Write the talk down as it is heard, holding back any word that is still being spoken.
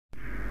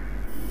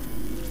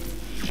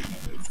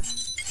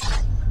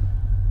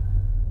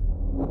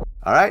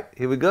All right,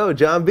 here we go.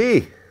 Jon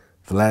B.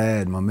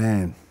 Vlad, my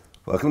man.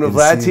 Welcome to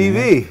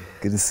VladTV.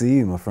 Good to see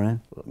you, my friend.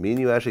 Well, me and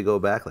you actually go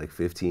back like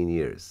 15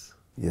 years.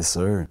 Yes,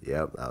 sir.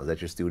 Yep, I was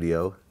at your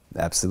studio.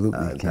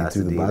 Absolutely. Came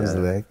through the bodies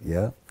leg.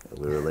 Yeah.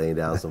 We were laying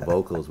down some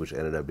vocals, which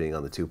ended up being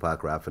on the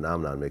Tupac Rap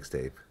Phenomenon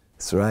mixtape.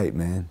 That's right,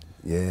 man.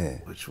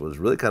 Yeah. Which was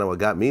really kind of what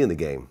got me in the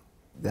game.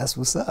 That's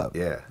what's up.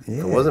 Yeah. If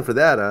it wasn't for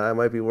that, I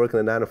might be working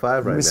a 9 to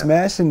 5 right now. You were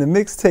smashing the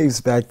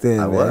mixtapes back then,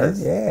 I man. was.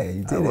 Yeah,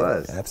 you did. I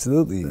was.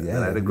 Absolutely. And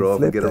yeah. I had to grow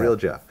up and get a real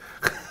job.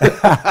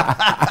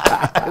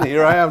 And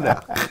here I am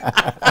now.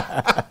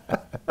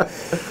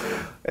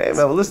 Hey, man,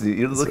 well, listen,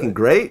 you're looking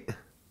great.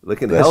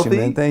 Looking healthy.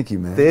 You, man. Thank you,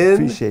 man. Thin.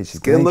 Appreciate you.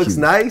 Skin looks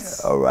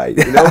nice. All right.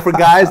 You know, for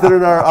guys that are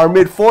in our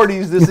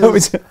mid-40s, this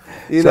is,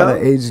 you know.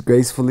 Trying to age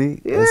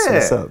gracefully. Yeah. That's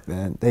what's up,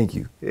 man. Thank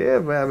you. Yeah,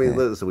 man. I mean,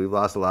 listen, we've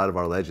lost a lot of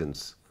our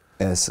legends.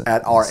 Yes, sir.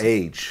 At our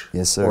age.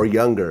 Yes, sir. Or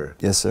younger.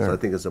 Yes, sir. So I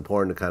think it's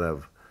important to kind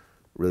of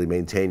really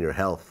maintain your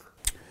health.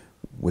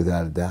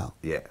 Without a doubt.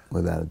 Yeah.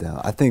 Without a doubt.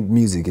 I think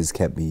music has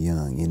kept me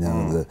young, you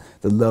know,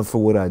 the love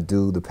for what I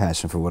do, the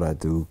passion for what I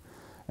do,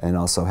 and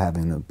also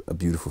having a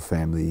beautiful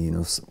family, you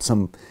know,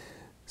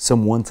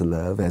 someone to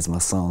love, as my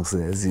song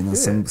says, you know,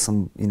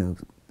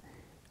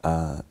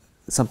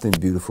 something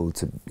beautiful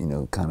to, you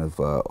know, kind of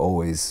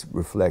always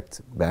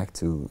reflect back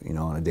to, you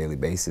know, on a daily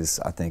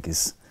basis. I think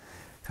it's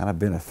kind of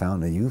been a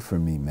fountain of youth for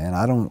me, man.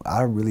 I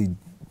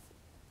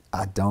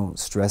don't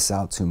stress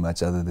out too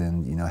much other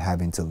than, you know,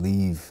 having to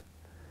leave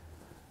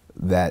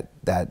that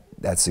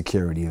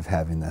security of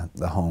having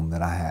the home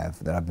that I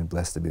have, that I've been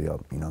blessed to be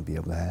able, you know, be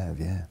able to have.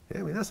 Yeah.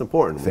 Yeah, I mean, that's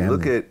important. When you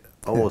look at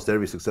almost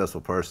every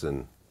successful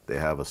person, they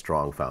have a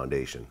strong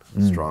foundation,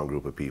 a strong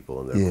group of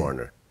people in their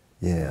corner.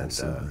 Yeah, and,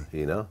 absolutely.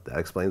 You know, that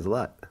explains a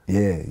lot.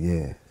 Yeah,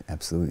 yeah,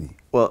 absolutely.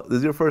 Well, this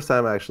is your first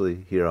time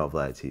actually here on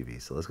VladTV,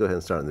 so let's go ahead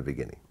and start in the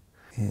beginning.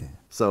 Yeah.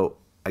 So,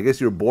 I guess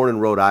you were born in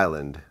Rhode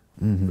Island,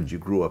 but you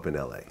grew up in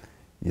L.A.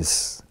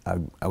 Yes,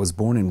 I was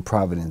born in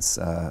Providence,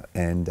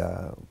 and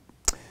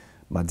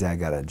my dad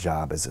got a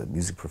job as a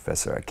music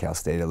professor at Cal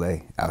State LA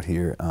out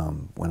here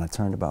when I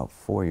turned about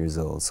 4 years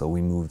old. So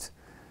we moved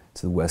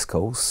to the West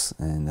Coast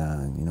and,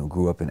 you know,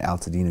 grew up in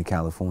Altadena,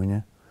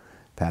 California,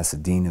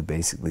 Pasadena,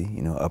 basically,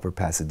 you know, upper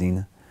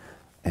Pasadena.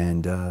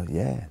 And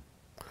yeah.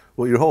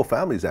 Well, your whole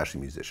family is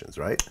actually musicians,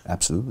 right?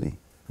 Absolutely,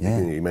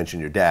 yeah. You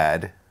mentioned your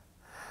dad.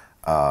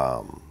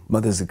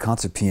 Mother's a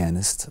concert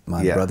pianist,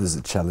 my brother's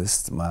a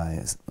cellist,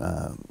 my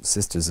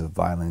sister's a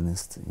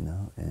violinist, you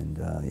know, and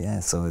yeah,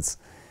 so it's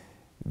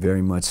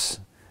very much,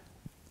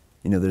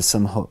 you know, there's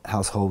some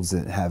households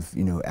that have,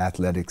 you know,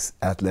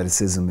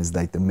 athleticism is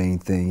like the main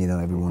thing, you know,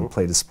 everyone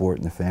played a sport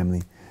in the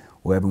family,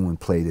 or everyone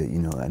played it, you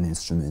know, an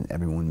instrument,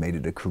 everyone made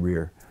it a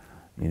career,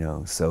 you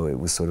know, so it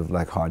was sort of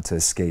like hard to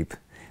escape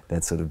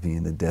that sort of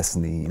being the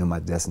destiny, you know, my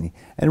destiny.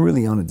 And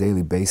really on a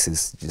daily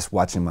basis, just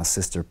watching my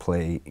sister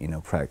play, you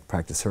know,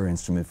 practice her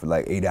instrument for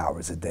like 8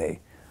 hours a day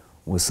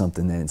was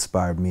something that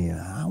inspired me. And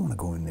I want to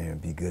go in there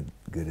and be good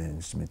at an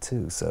instrument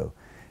too. So,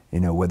 you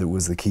know, whether it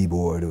was the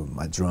keyboard or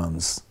my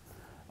drums,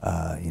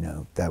 you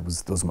know,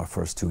 those were my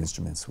first 2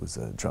 instruments, was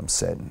a drum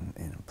set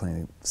and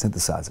playing a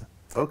synthesizer.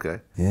 Okay.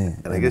 Yeah.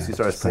 And I guess you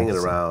started singing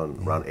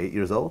around 8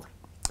 years old?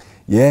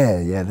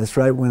 Yeah, that's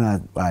right when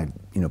I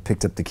you know,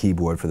 picked up the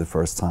keyboard for the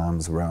first time. It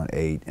was around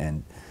 8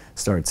 and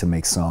started to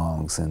make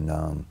songs and,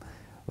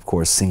 of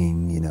course,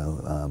 singing, you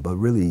know, but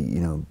really,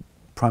 you know,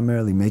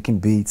 primarily making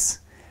beats,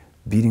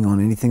 beating on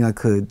anything I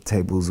could,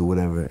 tables or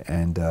whatever,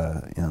 and,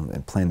 you know,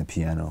 and playing the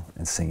piano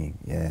and singing,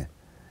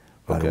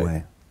 right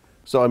away.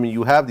 So, I mean,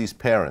 you have these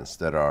parents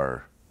that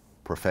are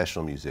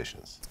professional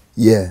musicians.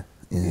 Yeah.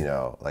 You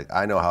know, like,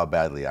 I know how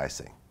badly I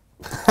sing.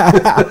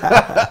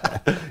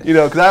 You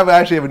know, because I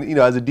actually have, you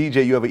know, as a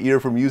DJ, you have an ear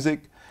for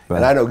music,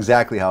 and I know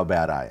exactly how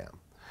bad I am.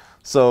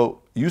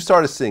 So you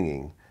started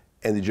singing,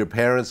 and did your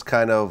parents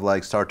kind of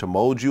like start to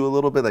mold you a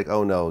little bit, like,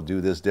 oh no,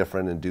 do this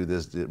different and do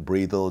this,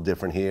 breathe a little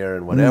different here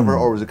and whatever,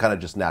 or was it kind of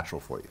just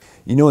natural for you?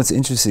 You know what's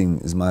interesting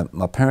is my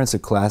parents are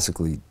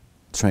classically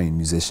trained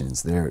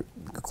musicians. They're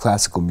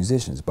classical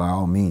musicians by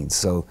all means,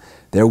 so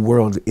their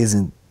world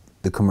isn't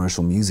the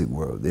commercial music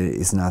world.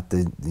 It's not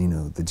the, you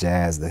know, the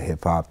jazz, the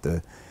hip hop,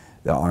 the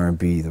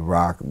R&B, the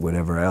rock,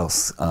 whatever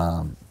else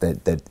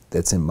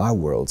that's in my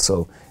world.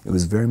 So it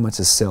was very much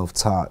a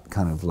self-taught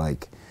kind of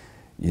like,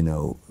 you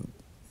know,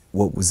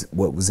 what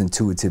was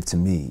intuitive to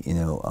me, you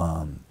know,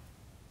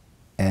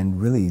 and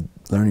really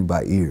learning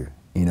by ear,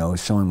 you know,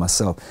 showing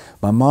myself.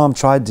 My mom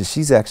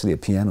she's actually a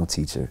piano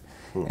teacher,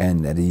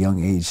 and at a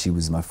young age she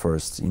was my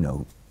first, you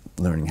know,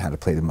 learning how to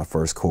play my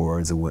first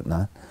chords or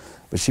whatnot.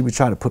 But she would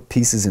try to put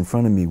pieces in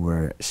front of me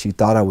where she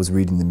thought I was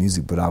reading the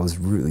music, but I was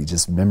really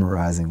just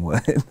memorizing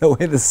the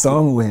way the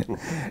song went.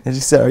 And she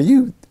said,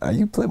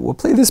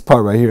 play this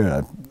part right here."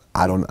 And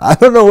I don't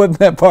know what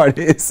that part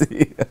is.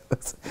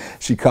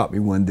 She caught me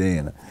one day,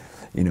 and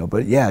you know.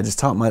 But yeah,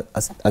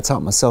 I taught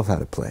myself how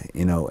to play,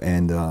 you know.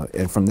 And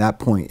from that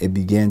point, it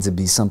began to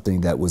be something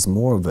that was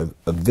more of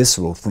a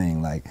visceral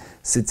thing, like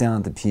sit down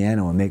at the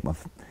piano and make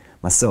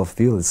myself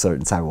feel a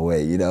certain type of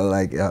way, you know,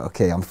 like,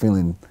 okay, I'm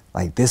feeling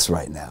like this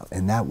right now.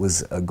 And that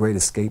was a great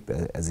escape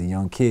as a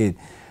young kid.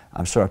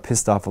 I'm sure I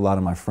pissed off a lot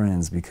of my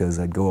friends because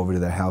I'd go over to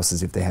their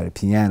houses if they had a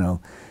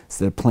piano,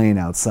 instead of playing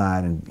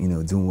outside and, you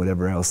know, doing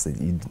whatever else that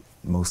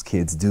most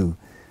kids do.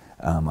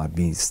 I'd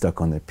be stuck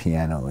on their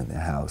piano in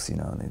their house, you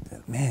know, and they'd be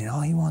like, man,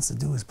 all he wants to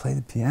do is play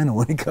the piano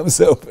when he comes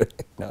over. You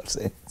know what I'm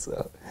saying?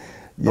 So,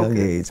 young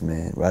age,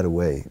 man, right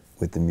away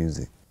with the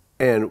music.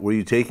 And were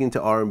you taking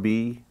to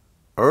R&B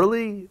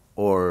early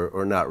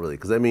or not really?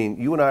 Because I mean,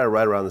 you and I are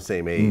right around the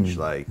same age.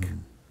 Like,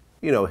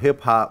 you know,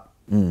 hip hop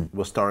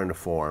was starting to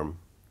form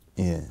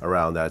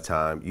around that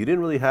time. You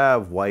didn't really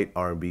have white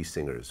R&B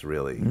singers,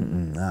 really.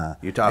 Nah.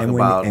 You're talking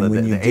about the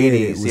 80s.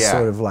 It was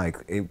sort of like,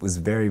 it was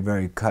very,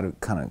 very kind of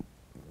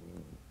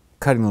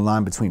cutting the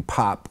line between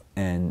pop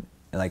and,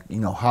 like, you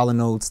know, Hall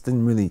 & Oates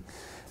didn't really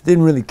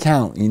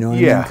count, you know what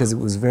I mean? Because it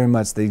was very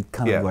much, they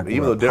kind of like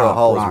even though Daryl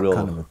Hall was real,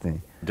 kind of a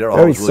thing. Daryl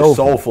Hall was a really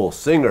soulful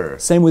singer.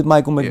 Same with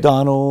Michael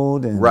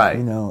McDonald, and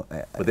you know.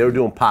 But they were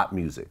doing pop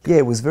music. Yeah,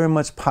 it was very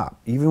much pop.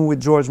 Even with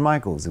George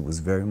Michael's, it was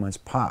very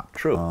much pop.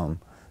 True.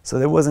 So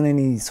there wasn't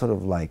any sort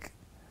of like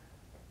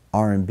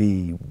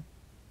R&B,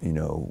 you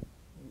know,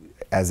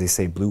 as they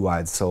say,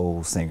 blue-eyed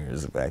soul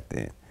singers back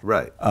then.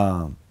 Right.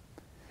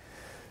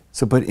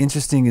 So, but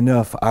interesting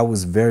enough, I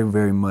was very,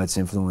 very much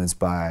influenced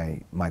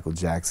by Michael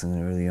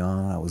Jackson early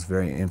on. I was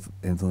very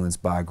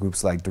influenced by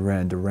groups like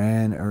Duran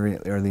Duran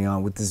early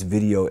on with this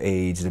video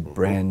age, the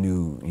brand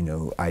new, you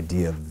know,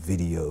 idea of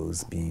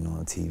videos being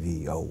on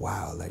TV. Oh,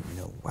 wow, like,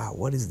 you know, wow,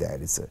 what is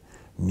that? It's a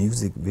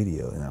music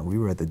video. And we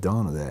were at the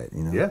dawn of that,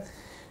 you know. Yeah.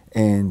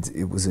 And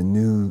it was a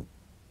new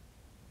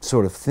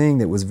sort of thing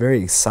that was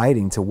very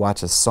exciting to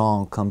watch a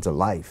song come to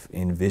life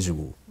in a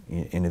visual.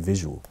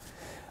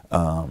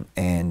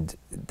 And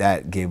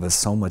that gave us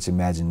so much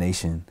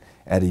imagination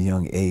at a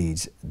young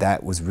age.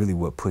 That was really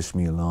what pushed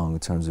me along in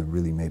terms of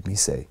really made me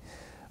say,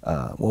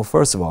 well,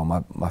 first of all,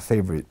 my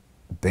favorite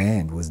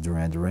band was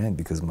Duran Duran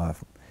because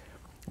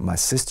my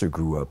sister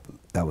grew up,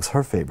 that was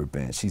her favorite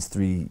band. She's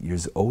 3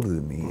 years older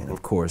than me, and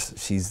of course,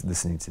 she's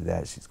listening to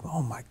that. She's going,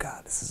 oh my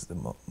God, this is the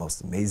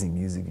most amazing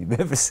music you've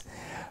ever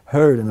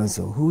heard. And I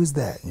said, who is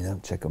that? You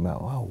know, check them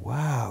out. Oh,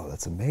 wow,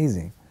 that's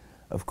amazing.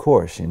 Of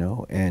course, you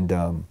know,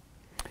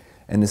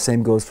 and the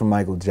same goes for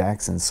Michael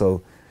Jackson.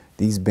 So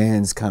these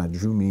bands kind of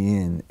drew me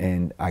in,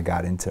 and I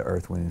got into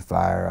Earth, Wind and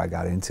Fire. I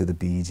got into the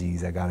Bee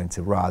Gees. I got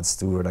into Rod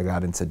Stewart. I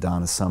got into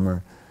Donna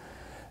Summer.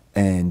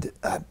 And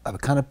I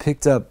kind of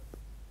picked up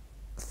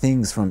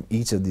things from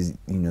each of these,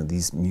 you know,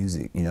 these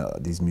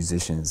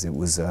musicians. It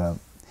was, I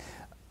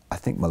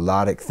think,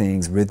 melodic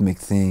things, rhythmic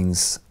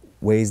things,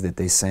 ways that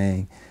they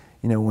sang.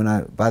 You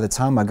know, by the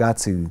time I got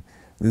to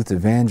Luther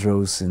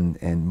Vandross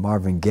and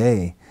Marvin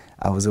Gaye,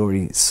 I was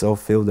already so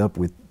filled up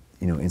with,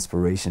 you know,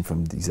 inspiration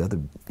from these other,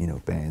 you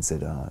know, bands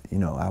that, you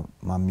know,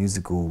 my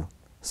musical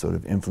sort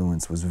of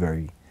influence was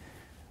very,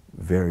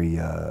 very,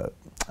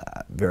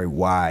 very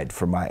wide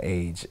for my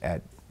age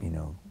at, you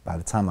know, by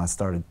the time I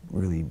started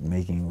really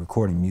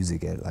recording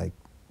music at like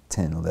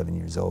 10, 11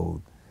 years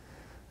old,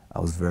 I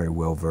was very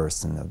well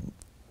versed in a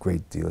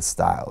great deal of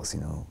styles,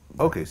 you know.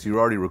 Okay, so you're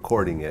already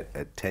recording it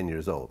at 10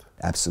 years old.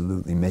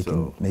 Absolutely,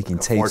 making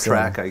tapes.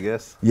 4-track, I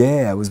guess?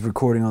 Yeah, I was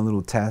recording on a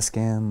little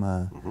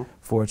Tascam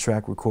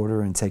 4-track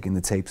recorder and taking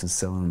the tapes and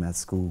selling them at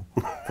school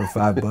for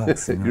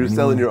 $5. You know? You were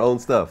selling your own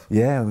stuff?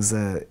 Yeah, it was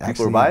actually.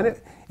 People were buying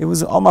it? It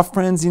was all my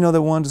friends, you know,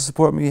 that wanted to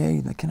support me.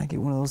 Hey, like, can I get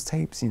one of those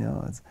tapes? You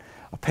know,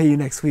 I'll pay you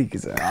next week.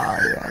 It's like, oh,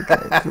 yeah,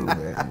 okay, cool,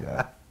 man.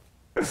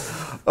 Yeah.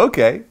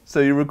 Okay, so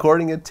you're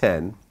recording at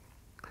 10.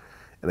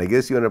 And I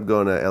guess you ended up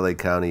going to LA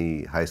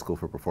County High School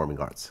for Performing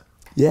Arts.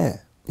 Yeah,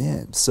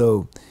 yeah.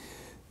 So,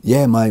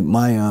 yeah, my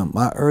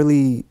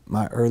early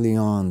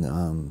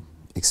on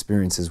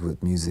experiences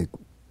with music,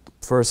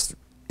 first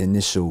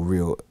initial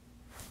real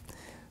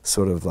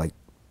sort of like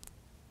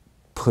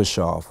push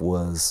off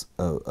was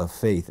a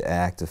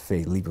act of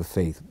faith, leap of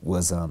faith,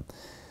 was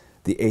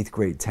the 8th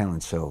grade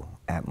talent show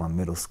at my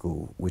middle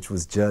school, which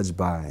was judged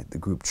by the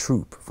group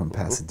Troop from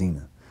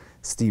Pasadena.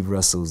 Steve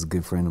Russell is a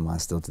good friend of mine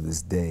still to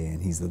this day,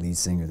 and he's the lead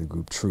singer of the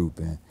group Troop.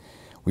 And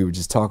we were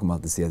just talking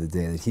about this the other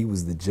day, that he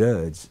was the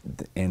judge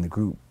and the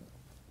group,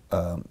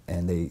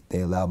 and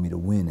they allowed me to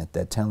win at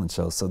that talent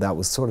show. So that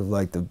was sort of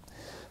like the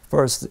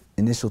first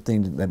initial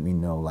thing to let me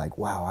know, like,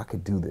 wow, I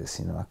could do this.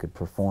 You know, I could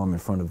perform in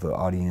front of an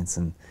audience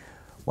and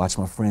watch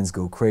my friends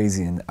go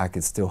crazy, and I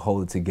could still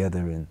hold it together.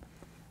 And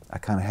I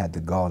kind of had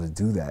the gall to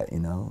do that, you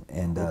know.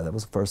 And that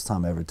was the first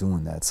time ever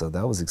doing that, so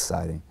that was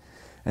exciting.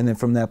 And then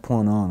from that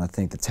point on, I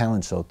think the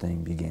talent show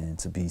thing began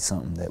to be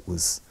something that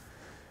was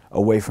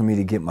a way for me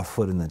to get my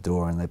foot in the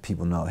door and let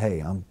people know, hey,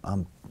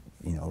 I'm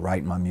you know,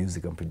 writing my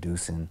music, I'm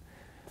producing,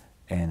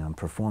 and I'm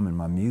performing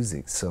my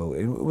music. So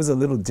it was a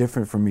little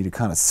different for me to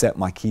kind of set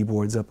my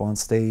keyboards up on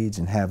stage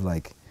and have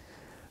like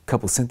a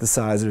couple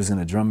synthesizers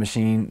and a drum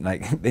machine.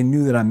 Like, they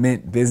knew that I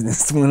meant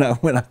business when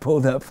I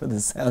pulled up for the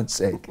sound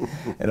check,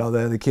 and all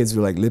the other kids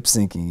were like lip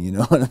syncing. You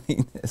know what I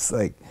mean? It's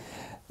like,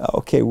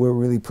 okay, we're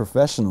really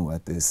professional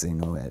at this, you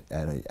know, at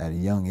a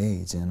young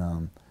age,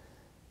 and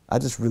I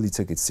just really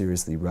took it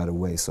seriously right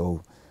away.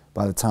 So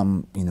by the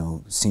time, you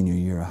know, senior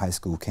year of high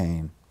school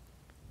came,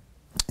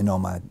 and all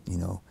my, you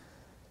know,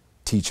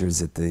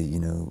 teachers at the, you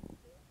know,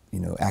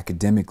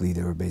 academically,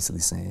 they were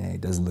basically saying, "Hey,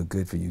 it doesn't look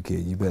good for you,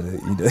 kid. You better,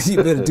 you know, you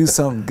better do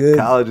something good.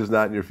 College is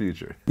not in your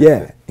future."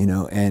 Yeah, you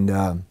know,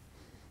 and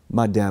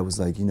my dad was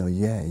like, you know,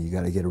 yeah, you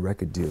got to get a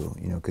record deal,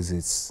 you know, because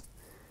it's,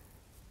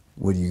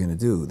 what are you gonna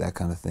do, that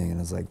kind of thing. And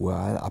I was like,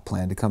 well, I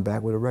plan to come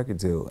back with a record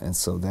deal. And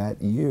so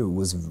that year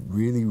was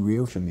really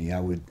real for me.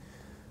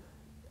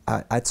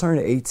 I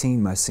turned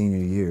 18 my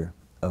senior year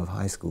of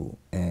high school,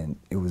 and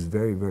it was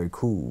very, very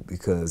cool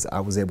because I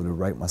was able to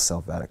write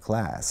myself out of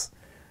class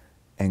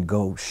and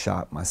go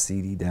shop my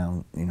CD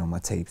down, you know, my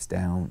tapes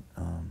down.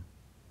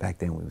 Back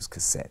then it was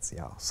cassettes,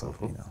 y'all. So,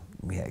 you know,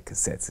 we had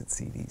cassettes and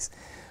CDs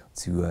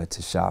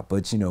to shop.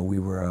 But, you know, we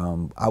were,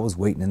 I was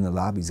waiting in the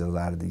lobbies of a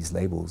lot of these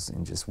labels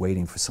and just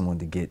waiting for someone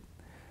to get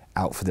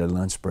out for their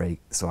lunch break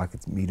so I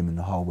could meet them in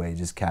the hallway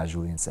just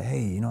casually and say,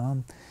 hey, you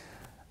know,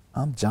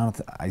 I'm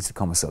Jonathan. I used to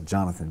call myself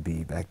Jonathan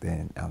B back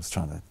then. I was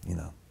trying to, you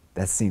know,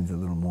 that seemed a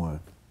little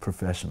more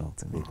professional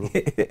to me.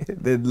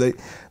 Then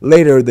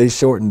later they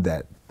shortened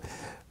that.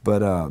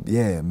 But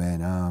yeah,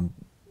 man,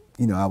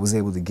 you know, I was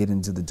able to get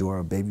into the door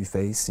of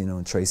Babyface, you know,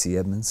 and Tracy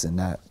Edmonds, and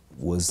that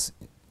was,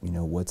 you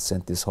know, what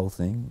sent this whole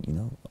thing, you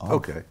know, off.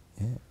 Okay.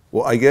 Yeah.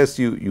 Well, I guess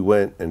you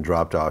went and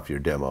dropped off your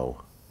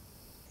demo.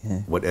 Yeah.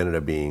 What ended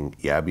up being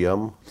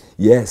Yabium?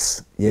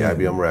 Yes. Yeah.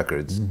 Yabium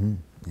Records,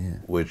 yeah.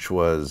 which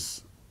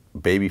was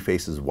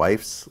Babyface's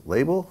wife's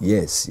label?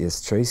 Yes,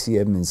 yes. Tracy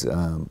Edmonds,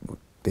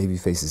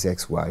 Babyface's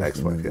ex-wife.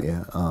 Ex-wife, you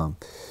know, yeah.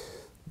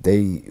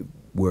 They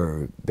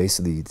were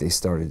basically, they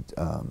started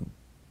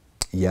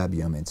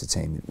Yabium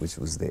Entertainment, which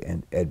was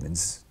the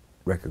Edmonds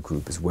record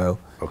group as well.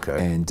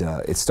 Okay. And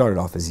it started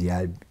off as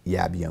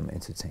Yabium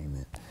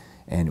Entertainment.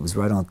 And it was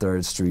right on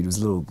 3rd Street. It was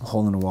a little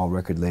hole-in-the-wall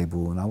record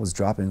label, and I was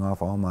dropping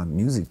off all my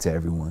music to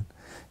everyone.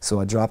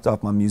 So I dropped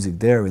off my music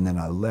there, and then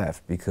I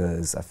left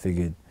because I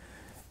figured,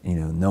 you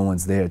know, no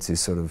one's there to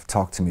sort of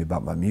talk to me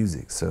about my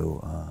music.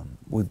 So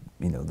we'll,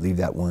 you know, leave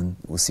that one.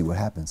 We'll see what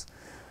happens.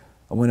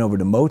 I went over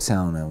to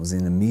Motown. I was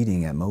in a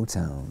meeting at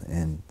Motown,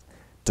 and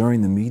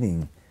during the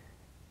meeting,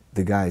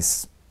 the guy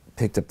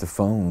picked up the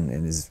phone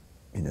and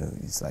you know,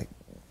 he's like,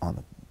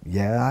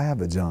 yeah, I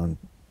have a Jon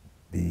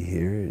B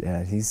here,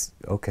 and he's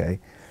okay.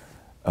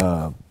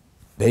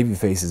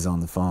 Babyface is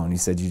on the phone. He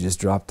said, you just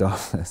dropped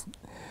off.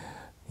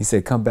 He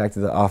said, come back to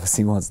the office.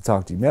 He wants to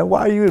talk to you. Man,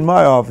 why are you in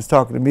my office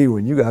talking to me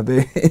when you got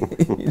baby?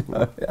 You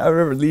know, I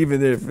remember leaving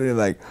there feeling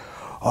like,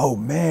 oh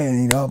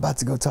man, you know, I'm about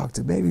to go talk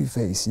to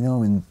Babyface, you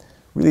know, and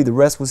really the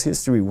rest was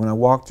history. When I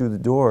walked through the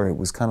door, it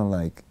was kind of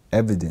like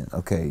evident,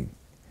 okay,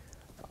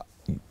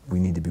 we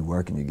need to be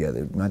working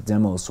together. My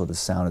demo sort of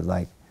sounded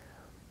like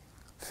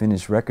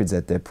finished records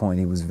at that point.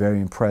 He was very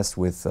impressed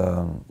with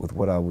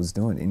what I was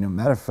doing. You know,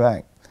 matter of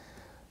fact,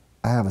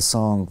 I have a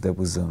song that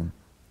was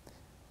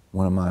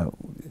one of my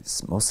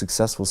most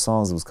successful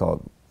songs. It was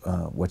called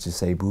 "What You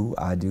Say Boo,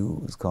 I Do."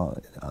 It was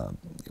called.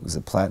 It was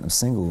a platinum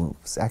single. It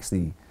was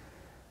actually,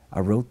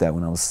 I wrote that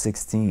when I was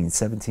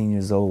 17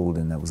 years old,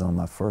 and that was on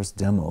my first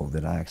demo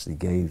that I actually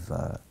gave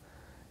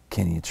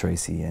Kenny and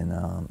Tracy,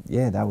 and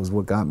yeah, that was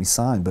what got me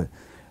signed. But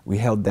we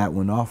held that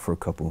one off for a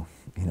couple,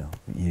 you know,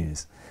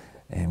 years,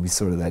 and we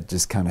sort of that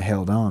just kind of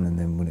held on. And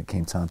then when it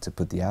came time to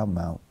put the album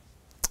out,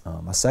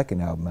 my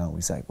second album out, we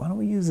was like, why don't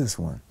we use this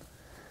one?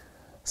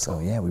 So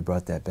yeah, we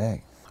brought that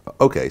back.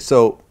 Okay,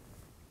 so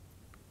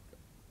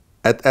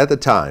at the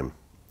time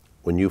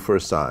when you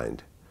first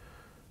signed,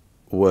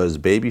 was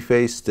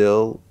Babyface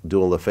still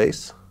doing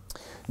LaFace?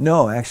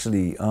 No,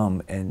 actually,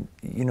 and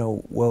you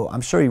know, well,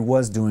 I'm sure he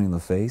was doing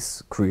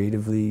LaFace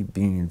creatively,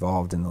 being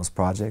involved in those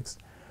projects,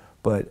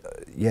 but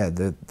yeah,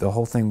 the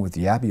whole thing with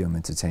Yabium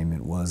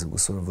Entertainment was, it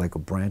was sort of like a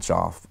branch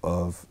off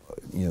of,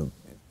 you know,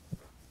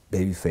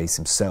 Babyface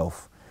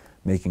himself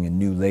making a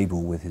new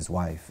label with his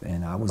wife,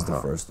 and I was the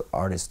first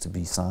artist to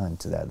be signed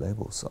to that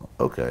label. So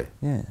okay,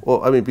 yeah.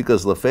 Well, I mean,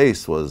 because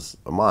LaFace was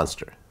a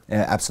monster.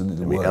 Yeah,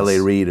 absolutely. I mean,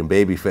 L.A. Reid and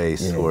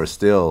Babyface were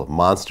still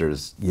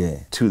monsters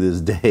to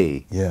this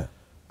day. Yeah.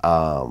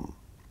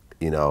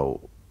 You know,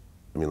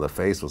 I mean,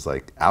 LaFace was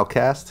like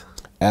Outkast.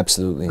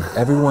 Absolutely.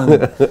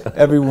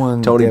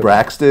 Everyone. Tony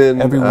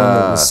Braxton. Everyone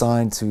that was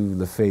signed to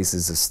LaFace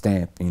is a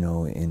stamp, you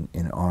know,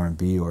 in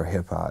R&B or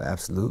hip hop.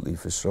 Absolutely,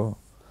 for sure.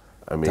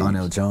 I mean,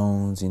 Donnell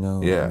Jones, you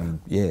know. Yeah. I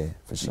mean, yeah,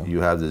 for sure. You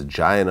have this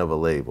giant of a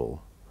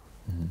label,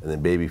 and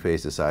then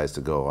Babyface decides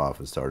to go off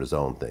and start his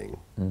own thing.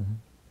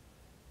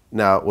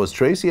 Now, was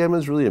Tracy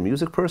Edmonds really a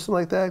music person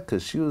like that?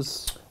 Because she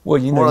was more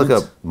like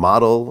a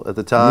model at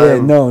the time.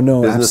 Yeah, no,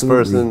 business absolutely.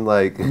 person,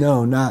 like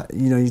no, not,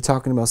 you know, you're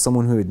talking about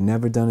someone who had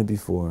never done it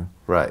before,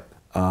 right?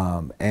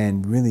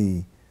 And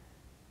really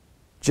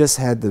just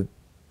had the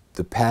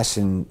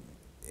passion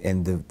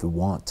and the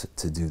want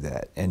to do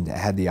that, and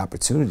had the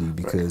opportunity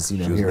because you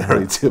know, she was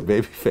married to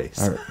Babyface.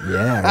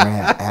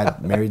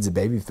 Had married to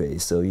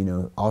Babyface, so you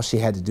know, all she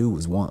had to do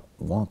was want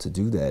to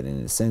do that. And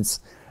in a sense,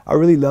 I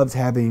really loved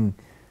having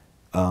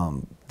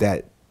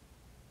that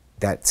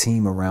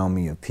team around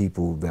me of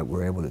people that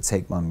were able to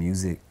take my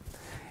music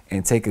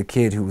and take a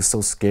kid who was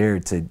so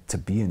scared to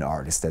be an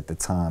artist at the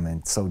time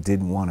and so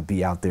didn't want to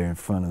be out there in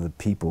front of the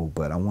people,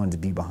 but I wanted to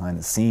be behind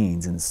the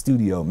scenes in the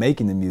studio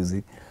making the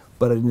music,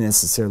 but I didn't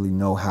necessarily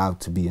know how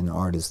to be an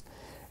artist.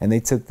 And they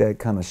took that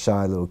kind of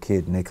shy little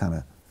kid and they kind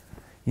of,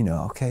 you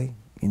know, okay,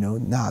 you know,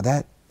 nah,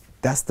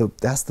 that's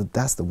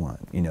the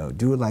one, you know,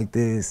 do it like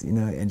this, you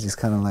know, and just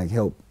kind of like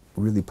help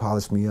really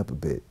polish me up a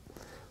bit.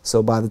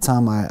 So by the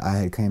time I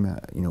had came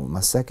out, you know, with my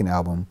second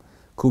album,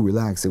 Cool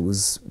Relax, it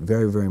was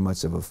very, very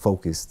much of a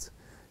focused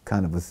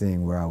kind of a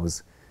thing where I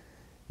was,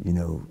 you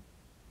know,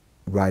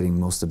 writing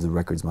most of the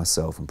records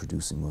myself and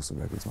producing most of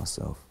the records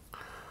myself.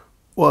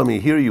 Well, I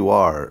mean, here you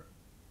are.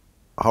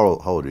 How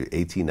old are you?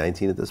 18,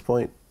 19 at this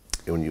point?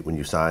 When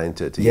you signed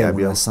to Yeah, Yabio?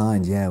 when I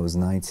signed, yeah, I was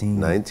 19.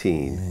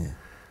 19.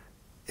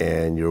 Yeah.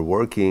 And you're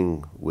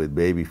working with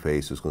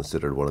Babyface, who's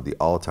considered one of the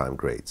all-time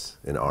greats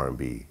in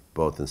R&B,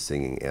 both in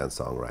singing and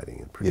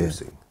songwriting and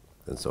producing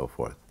and so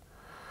forth.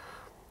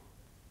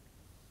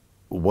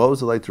 What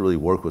was it like to really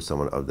work with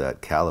someone of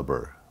that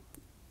caliber,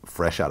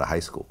 fresh out of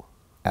high school?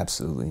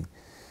 Absolutely.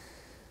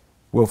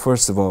 Well,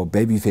 first of all,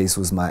 Babyface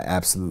was my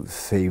absolute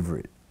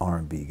favorite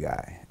R&B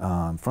guy.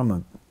 From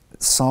a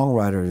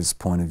songwriter's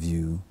point of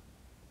view,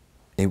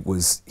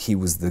 he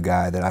was the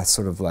guy that I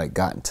sort of like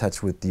got in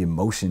touch with the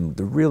emotion,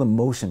 the real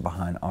emotion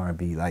behind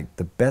R&B. Like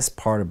the best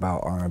part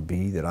about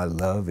R&B that I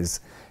love is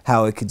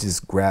how it could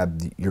just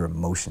grab your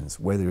emotions,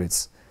 whether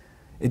it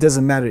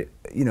doesn't matter,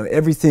 you know,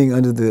 everything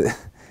under the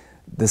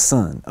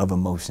sun of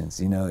emotions,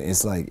 you know,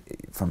 it's like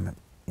from,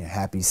 you know,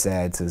 happy,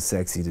 sad to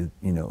sexy to,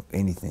 you know,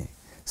 anything.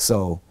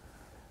 So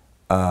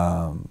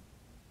I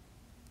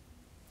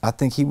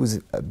think he was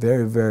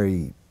very,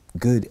 very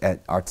good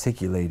at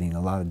articulating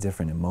a lot of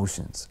different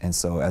emotions. And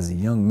so as a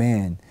young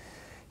man,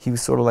 he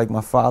was sort of like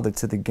my father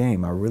to the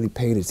game. I really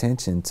paid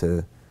attention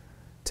to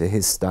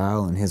his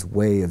style and his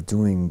way of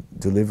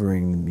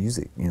delivering the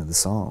music, you know, the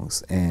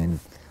songs. And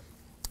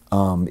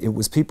it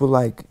was people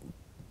like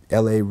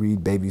L.A.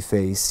 Reid,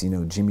 Babyface, you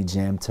know, Jimmy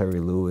Jam, Terry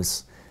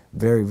Lewis,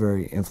 very,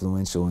 very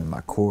influential in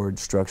my chord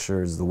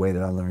structures, the way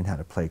that I learned how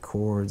to play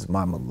chords,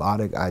 my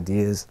melodic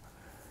ideas.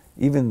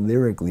 Even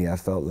lyrically, I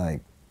felt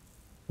like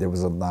there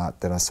was a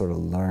lot that I sort of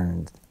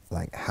learned,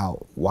 like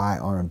why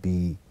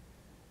R&B,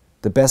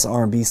 the best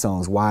R&B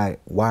songs, why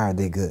are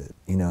they good?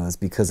 You know, it's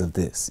because of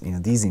this, you know,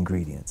 these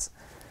ingredients.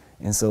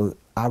 And so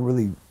I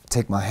really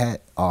take my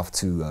hat off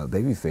to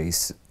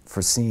Babyface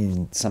for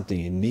seeing something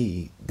in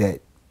me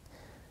that,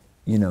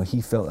 you know, he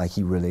felt like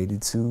he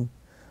related to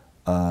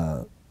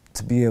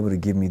be able to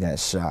give me that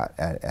shot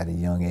at a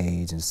young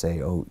age and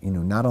say, oh, you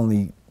know, not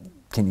only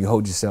can you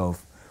hold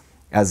yourself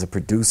as a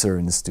producer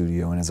in the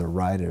studio and as a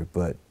writer,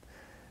 but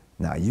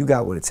now you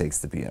got what it takes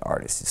to be an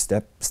artist.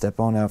 You step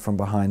on out from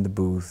behind the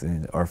booth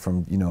or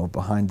from, you know,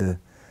 behind the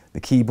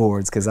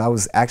keyboards, because I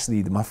was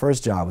actually, my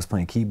first job was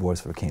playing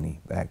keyboards for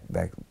Kenny back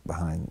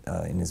behind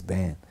in his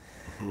band.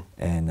 Mm-hmm.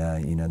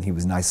 And you know, he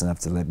was nice enough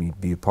to let me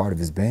be a part of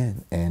his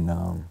band. And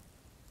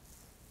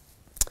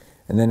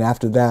then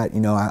after that, you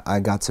know, I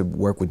got to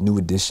work with New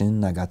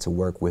Edition. I got to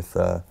work with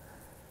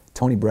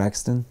Tony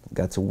Braxton.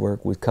 Got to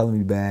work with Color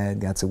Me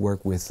Bad. Got to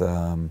work with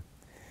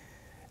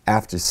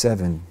After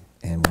 7.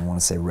 And we want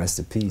to say rest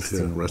in peace.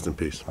 Yeah, rest in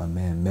peace. My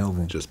man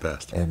Melvin. Just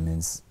passed.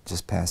 Edmonds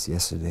just passed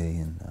yesterday,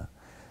 and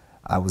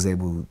I was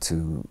able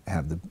to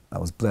I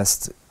was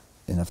blessed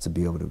enough to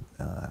be able to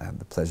have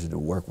the pleasure to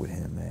work with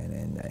him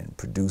and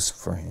produce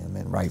for him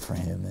and write for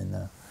him. And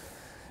it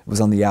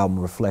was on the album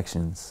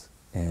Reflections,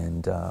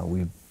 and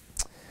we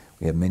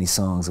have many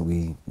songs that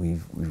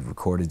we've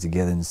recorded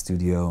together in the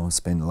studio and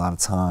spent a lot of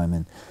time.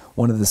 And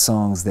one of the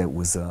songs that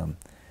was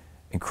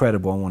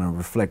incredible, I want to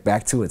reflect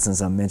back to it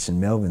since I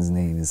mentioned Melvin's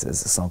name, is a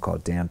song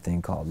called Damn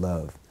Thing Called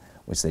Love,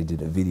 which they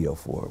did a video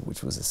for,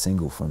 which was a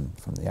single from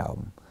the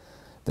album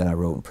that I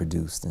wrote and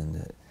produced.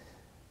 And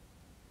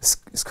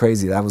it's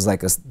crazy. That was like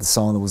the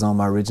song that was on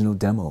my original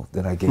demo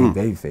that I gave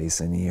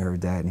Babyface, and he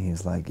heard that and he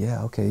was like,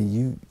 yeah,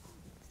 okay,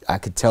 I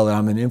could tell that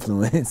I'm an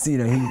influence. You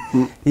know,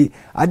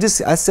 I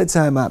said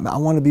to him, I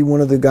want to be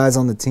one of the guys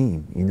on the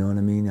team. You know what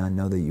I mean? I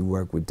know that you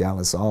work with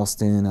Dallas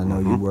Austin. I know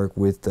you work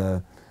with,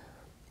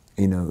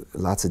 you know,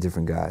 lots of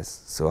different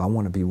guys. So I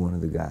want to be one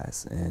of the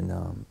guys. And,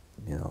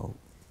 you know,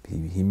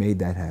 he made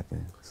that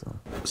happen. So.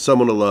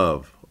 Someone to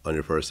Love on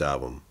your first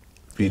album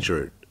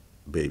featured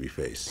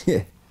Babyface.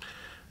 Yeah.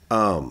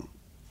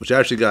 Which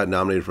actually got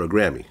nominated for a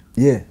Grammy.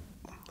 Yeah.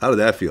 How did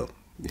that feel?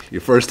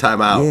 Your first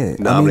time out, yeah,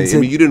 nominated. I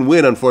mean, you didn't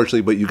win,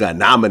 unfortunately, but you got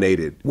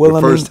nominated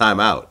your first time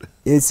out.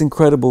 It's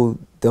incredible.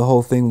 The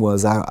whole thing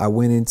was I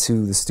went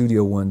into the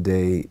studio one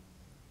day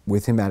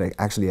with him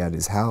actually at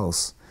his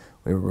house.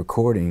 We were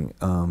recording,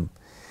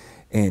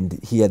 and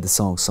he had the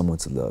song Someone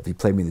to Love. He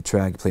played me the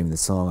track, he played me the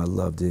song, I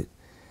loved it.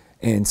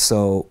 And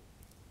so,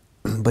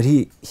 but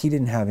he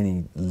didn't have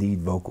any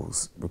lead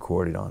vocals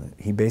recorded on it.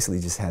 He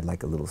basically just had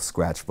like a little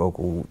scratch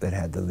vocal that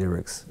had the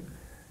lyrics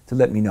to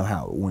let me know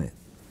how it went.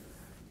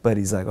 But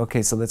he's like,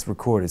 okay, so let's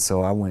record it.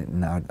 So I went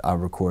and I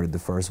recorded the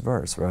first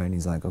verse, right? And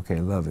he's like,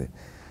 okay, love it.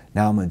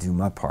 Now I'm gonna do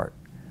my part.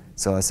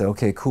 So I said,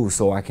 okay, cool,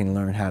 so I can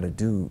learn how to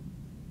do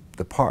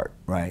the part,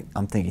 right?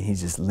 I'm thinking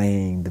he's just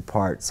laying the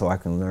part so I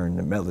can learn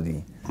the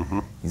melody.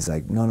 He's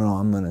like, no, no,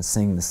 I'm gonna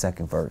sing the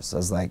second verse. I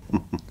was like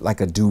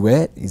a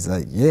duet? He's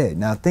like, yeah.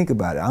 Now think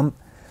about it.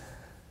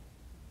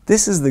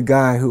 This is the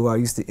guy who I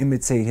used to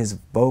imitate his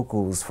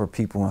vocals for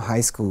people in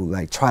high school,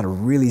 like try to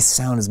really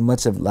sound as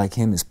much of like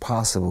him as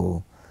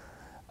possible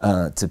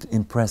to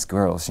impress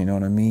girls. You know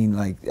what I mean?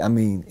 Like, I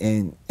mean,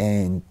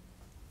 and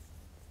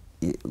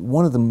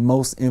one of the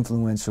most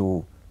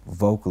influential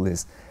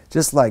vocalists,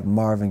 just like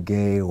Marvin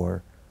Gaye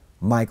or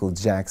Michael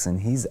Jackson,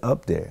 he's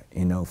up there,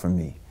 you know, for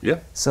me. Yeah.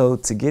 So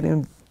to get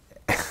him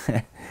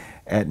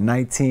at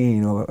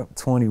 19 or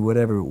 20,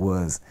 whatever it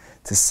was,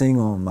 to sing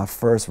on my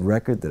first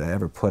record that I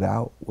ever put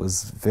out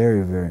was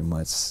very, very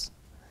much,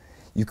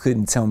 you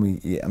couldn't tell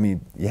me, I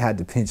mean, you had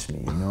to pinch me,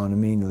 you know what I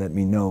mean, to let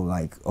me know,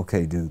 like,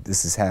 okay, dude,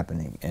 this is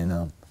happening.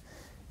 And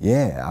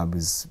yeah, I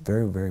was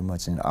very, very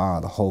much in awe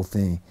of the whole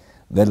thing,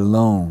 let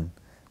alone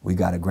we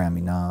got a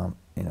Grammy nom,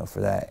 you know, for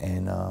that.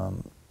 And,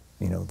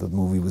 you know, the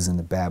movie was in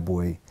the Bad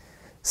Boy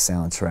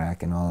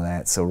soundtrack and all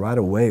that. So right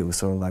away, it was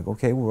sort of like,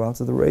 okay, we're out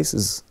to the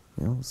races,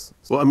 you know.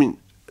 Well, I mean,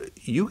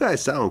 you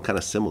guys sound kind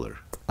of similar.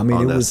 I mean,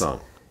 on that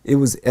song. It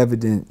was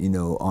evident, you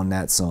know, on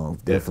that song.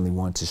 Definitely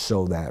want to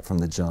show that from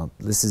the jump.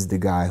 This is the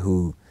guy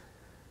who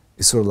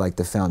is sort of like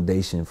the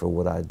foundation for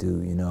what I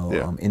do, you know.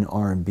 In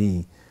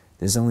R&B,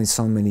 there's only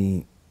so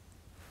many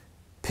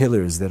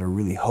pillars that are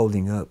really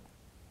holding up,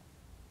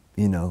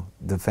 you know,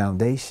 the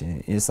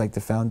foundation. It's like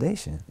the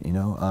foundation, you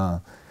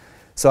know.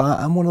 So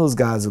I'm one of those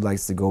guys who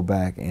likes to go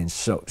back and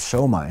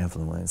show my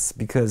influence,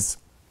 because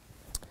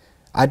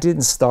I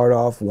didn't start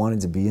off wanting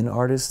to be an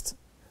artist.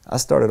 I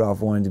started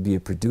off wanting to be a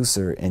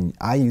producer, and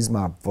I use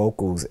my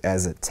vocals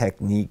as a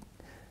technique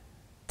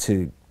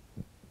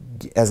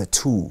as a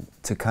tool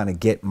to kind of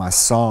get my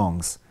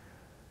songs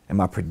and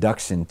my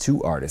production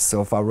to artists.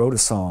 So if I wrote a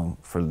song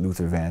for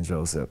Luther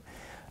Vandross,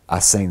 I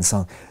sang the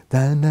song,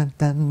 da, da,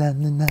 da, da, da,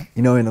 da,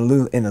 you know, in a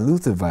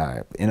Luther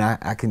vibe, and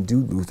I can do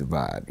Luther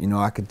vibe. You know,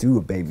 I could do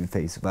a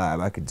Babyface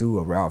vibe. I could do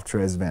a Ralph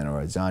Tresvant or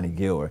a Johnny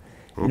Gill, or,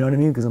 you know what I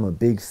mean? Because I'm a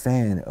big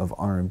fan of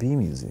R&B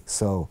music.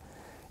 So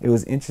it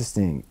was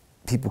interesting.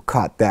 People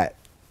caught that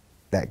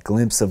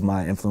glimpse of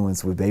my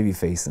influence with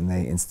Babyface, and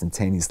they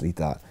instantaneously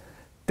thought,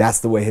 that's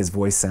the way his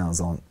voice sounds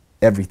on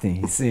everything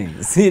he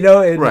sings, you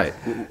know? And, right,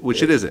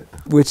 which it isn't.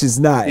 Which is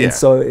not. Yeah. And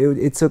so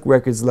it took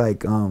records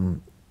like,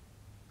 you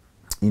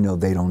know,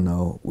 They Don't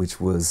Know,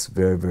 which was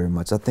very, very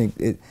much, I think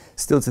it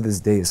still to this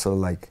day is sort of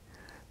like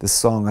the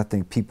song I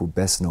think people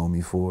best know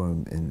me for,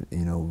 and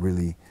you know,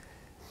 really,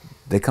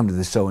 they come to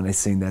the show and they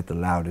sing that the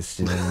loudest,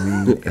 you know what I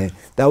mean? And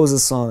that was a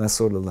song I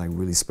sort of like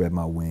really spread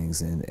my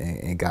wings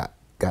and got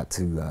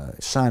to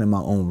shine in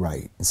my own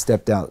right and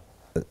stepped out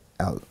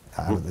of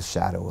the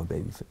shadow of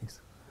Babyface.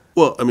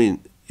 Well, I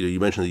mean, you know, you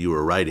mentioned that you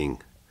were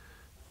writing,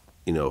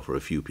 you know, for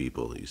a few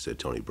people. You said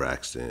Tony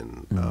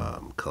Braxton,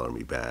 Color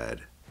Me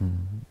Bad,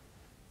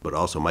 but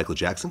also Michael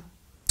Jackson?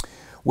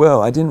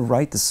 Well, I didn't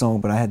write the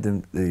song, but I had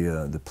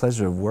the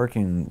pleasure of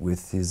working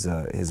with his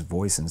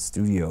voice in the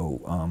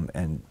studio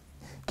and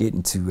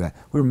getting to,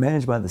 we were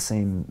managed by the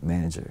same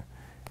manager,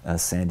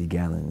 Sandy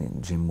Gallen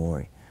and Jim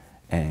Morey.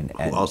 And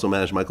who also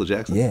managed Michael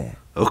Jackson? Yeah.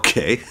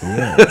 Okay.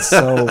 Yeah,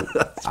 so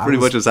it's pretty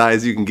much as high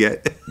as you can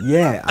get.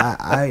 Yeah,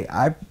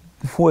 I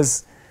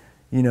was,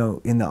 you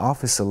know, in the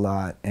office a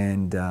lot,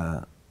 and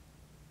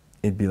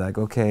it'd be like,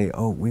 okay,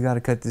 oh, we got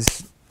to cut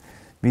this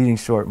meeting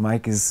short.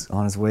 Mike is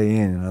on his way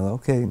in, and I'm like,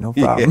 okay, no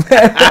problem.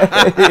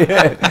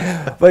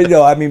 Yeah. But you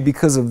know, I mean,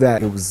 because of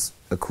that, it was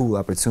a cool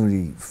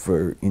opportunity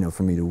for, you know,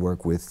 for me to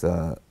work with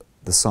the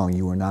song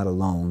 "You Are Not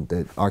Alone"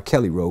 that R.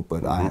 Kelly wrote,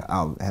 but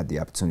I had the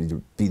opportunity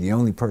to be the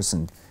only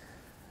person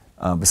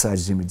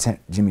besides Jimmy Jam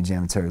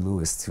and Terry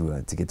Lewis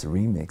to get to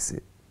remix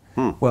it.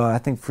 Well, I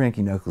think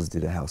Frankie Knuckles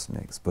did a house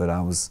mix, but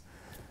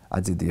I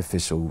did the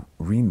official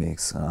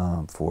remix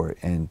for it,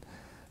 and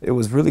it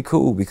was really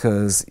cool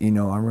because, you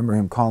know, I remember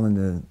him calling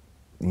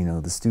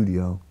the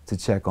studio to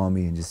check on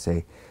me and just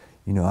say,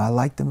 you know, I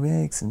like the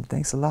mix and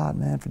thanks a lot,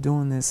 man, for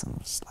doing this. And I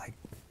was like,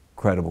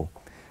 incredible.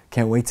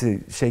 Can't wait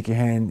to shake your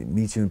hand,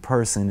 meet you in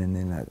person. And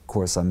then, of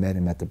course, I met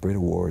him at the Brit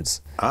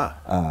Awards.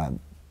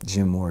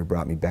 Jim Morey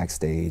brought me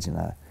backstage, and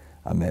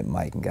I met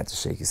Mike and got to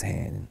shake his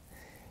hand. And,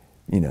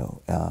 you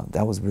know,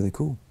 that was really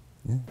cool.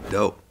 Yeah.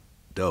 Dope,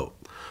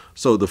 dope.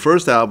 So the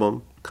first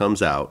album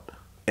comes out,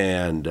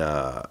 and,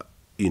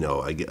 you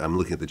know, I'm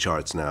looking at the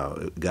charts now.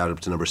 It got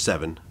up to number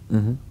 7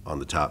 on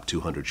the top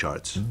 200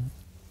 charts,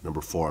 number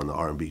 4 on the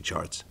R&B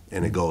charts,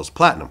 and it goes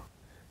platinum.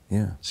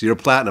 Yeah. So you're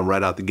platinum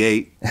right out the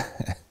gate.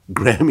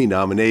 Grammy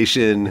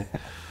nomination.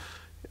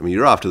 I mean,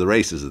 you're off to the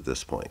races at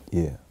this point.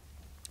 Yeah.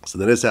 So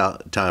then it's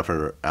time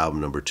for album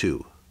number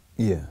 2.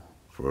 Yeah.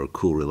 For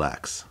Cool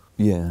Relax.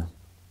 Yeah.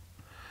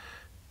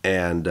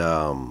 And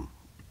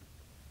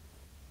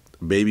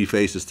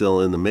Babyface is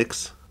still in the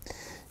mix.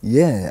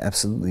 Yeah,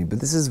 absolutely. But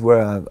this is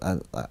where I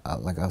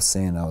like I was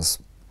saying, I was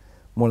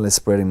more or less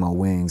spreading my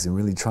wings and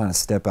really trying to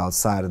step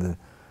outside of the,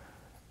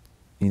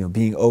 you know,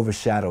 being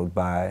overshadowed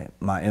by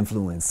my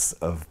influence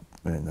of,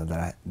 you know,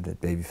 that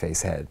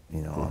Babyface had,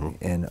 you know,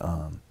 and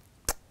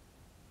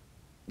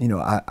you know,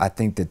 I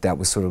think that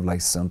was sort of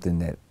like something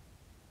that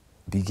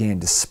began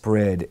to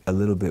spread a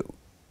little bit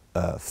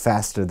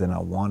faster than I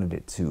wanted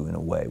it to, in a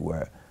way,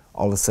 where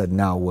all of a sudden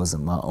now I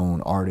wasn't my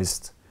own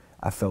artist.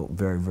 I felt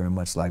very, very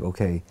much like,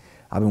 okay,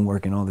 I've been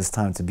working all this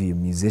time to be a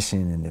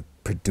musician and a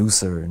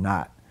producer,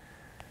 not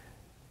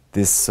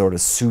this sort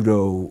of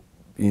pseudo,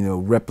 you know,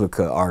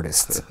 replica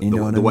artist. You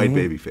know what I mean? The white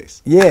baby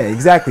face. Yeah,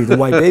 exactly. The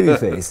white baby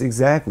face.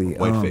 Exactly.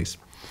 White face.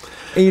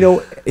 And, you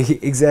know,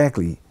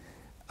 exactly.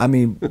 I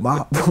mean,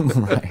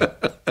 right.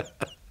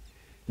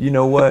 You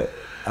know what?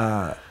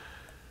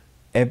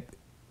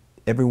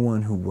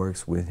 Everyone who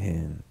works with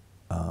him,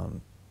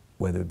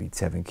 whether it be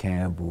Tevin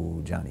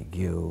Campbell, Johnny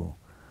Gill,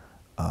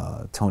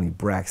 Tony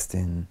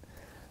Braxton,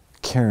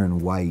 Karen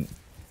White,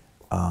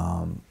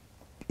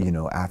 you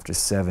know, After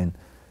Seven,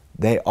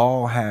 they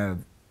all have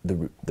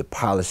the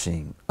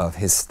polishing of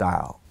his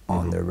style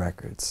on their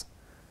records.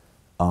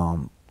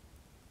 And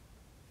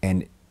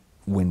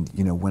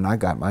when I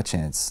got my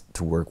chance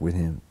to work with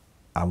him,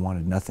 I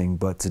wanted nothing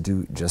but to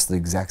do just the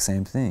exact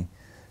same thing.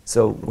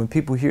 So when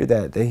people hear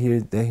that, they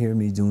hear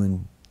me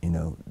doing, you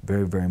know,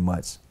 very, very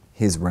much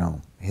his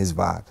realm, his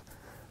vibe.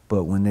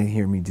 But when they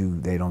hear me do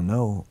They Don't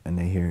Know, and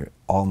they hear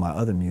all my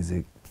other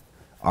music,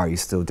 Are You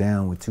Still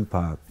Down with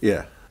Tupac?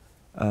 Yeah.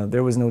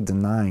 There was no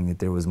denying that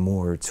there was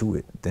more to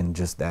it than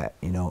just that,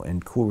 you know.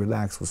 And Cool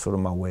Relax was sort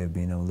of my way of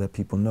being able to let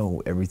people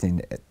know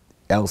everything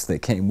else that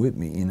came with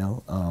me, you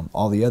know.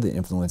 All the other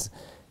influence.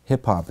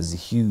 Hip hop is a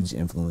huge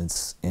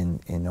influence in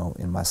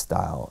my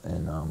style,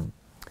 and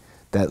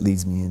that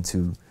leads me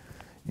into,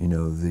 you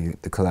know,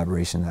 the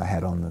collaboration that I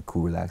had on the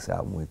Cool Relax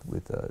album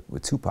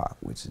with Tupac,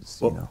 which is,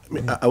 well, you know.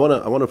 I mean,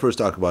 I wanna first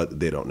talk about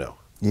They Don't Know.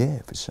 Yeah,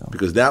 for sure.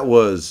 Because that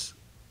was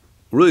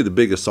really the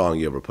biggest song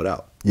you ever put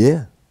out.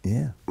 Yeah,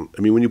 yeah.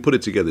 I mean, when you put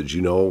it together, did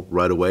you know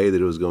right away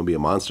that it was going to be a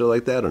monster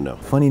like that, or no?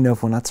 Funny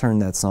enough, when I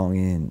turned that song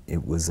in,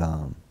 it was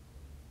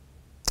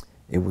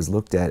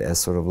looked at as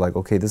sort of like,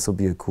 okay, this will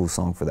be a cool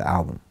song for the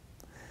album.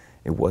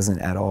 It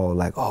wasn't at all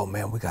like, oh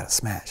man, we got to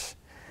smash.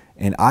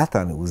 And I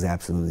thought it was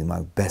absolutely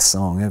my best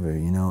song ever,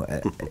 you know.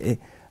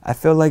 I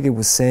felt like it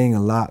was saying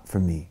a lot for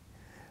me.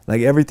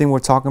 Like everything we're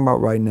talking about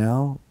right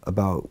now,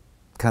 about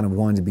kind of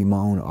wanting to be my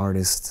own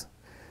artist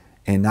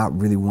and not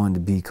really wanting to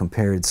be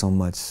compared so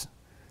much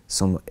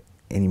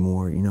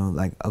anymore, you know,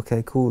 like,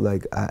 okay, cool,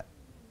 like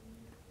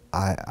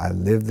I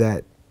live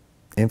that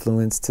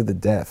influence to the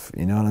death,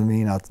 you know what I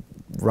mean? I'll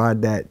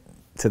ride that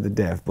to the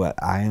death,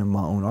 but I am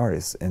my own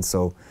artist. And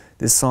so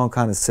this song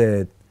kind of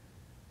said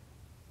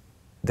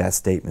that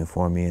statement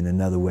for me in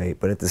another way,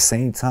 but at the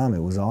same time, it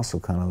was also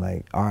kind of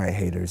like, all right,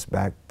 haters,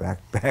 back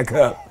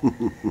up,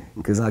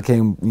 because I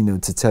came, you know,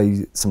 to tell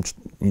you some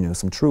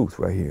truth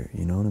right here,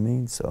 you know what I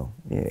mean? So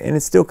yeah, and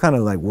it still kind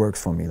of like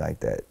works for me like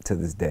that to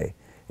this day.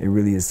 It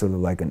really is sort of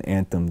like an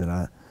anthem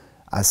that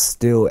I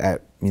still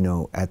at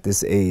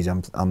this age,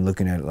 I'm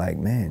looking at it like,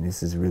 man,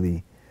 this is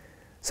really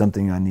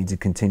something I need to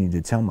continue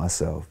to tell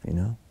myself, you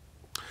know?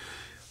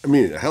 I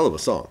mean, a hell of a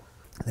song.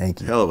 Thank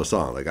you. Hell of a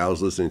song. Like, I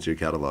was listening to your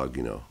catalog,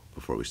 you know,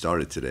 before we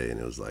started today, and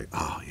it was like,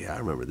 oh yeah, I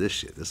remember this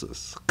shit. This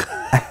was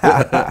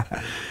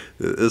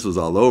this was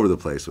all over the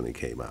place when it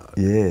came out.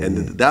 Yeah. And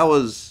yeah. that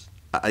was,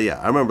 yeah,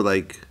 I remember,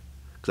 like,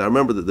 because I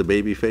remember the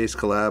Babyface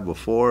collab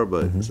before,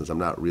 but since I'm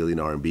not really an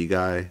R&B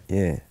guy,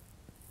 yeah,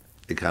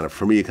 it kind of,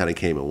 for me, it kind of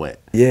came and went.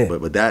 Yeah.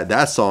 But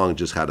that song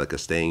just had like a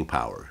staying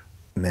power.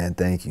 Man,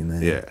 thank you,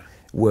 man. Yeah.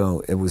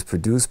 Well, it was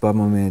produced by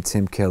my man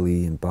Tim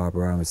Kelly and Bob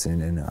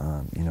Robinson,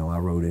 and you know, I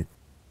wrote it,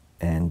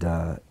 and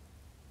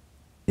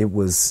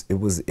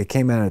it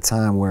came at a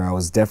time where I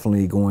was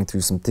definitely going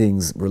through some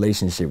things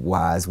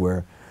relationship-wise,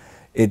 where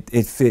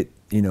it fit,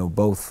 you know,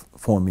 both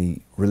for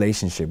me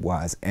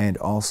relationship-wise and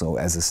also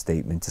as a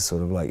statement to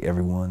sort of like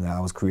everyone that I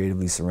was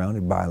creatively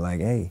surrounded by, like,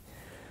 hey,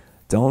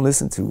 don't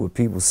listen to what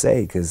people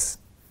say, because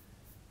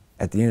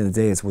at the end of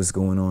the day, it's what's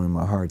going on in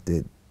my heart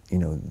that, you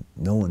know,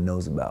 no one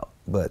knows about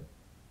but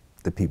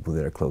the people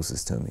that are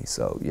closest to me.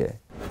 So yeah.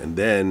 And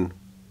then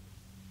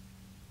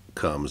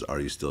comes Are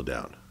You Still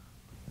Down?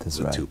 That's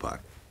with right.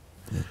 Tupac.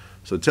 Yeah.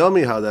 So tell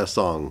me how that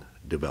song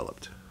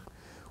developed.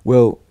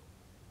 Well,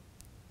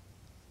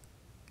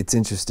 it's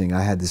interesting.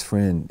 I had this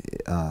friend,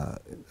 I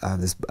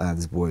have this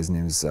boy, his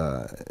name is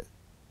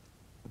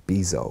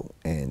Bezo,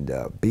 and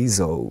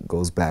Bezo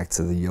goes back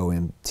to the Yo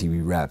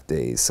MTV Rap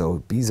days.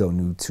 So Bezo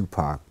knew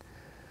Tupac,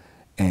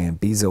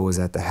 and Bezo was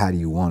at the How Do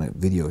You Want It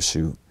video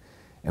shoot,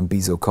 and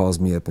Bezo calls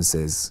me up and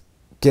says,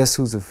 guess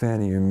who's a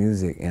fan of your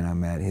music? And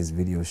I'm at his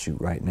video shoot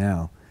right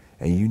now,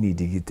 and you need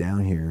to get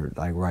down here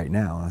like right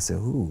now. And I said,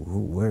 who,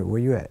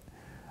 where you at?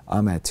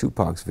 I'm at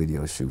Tupac's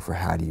video shoot for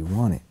How Do You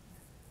Want It?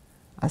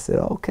 I said,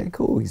 oh, okay,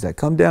 cool. He's like,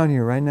 come down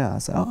here right now. I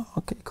said, oh,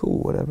 okay, cool,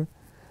 whatever.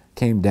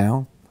 Came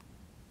down.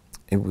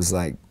 It was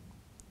like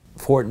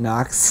Fort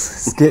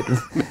Knox.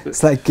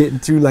 It's like getting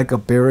through like a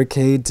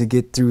barricade to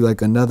get through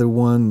like another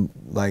one,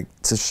 like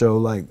to show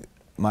like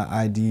my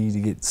ID to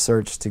get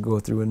searched to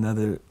go through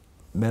another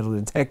metal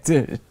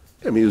detector.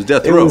 I mean, it was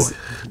death row.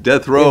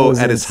 Death row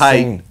at its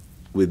height.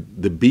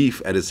 with the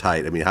beef at its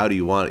height. I mean, how do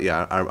you want?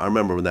 Yeah, I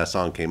remember when that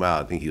song came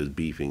out. I think he was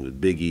beefing with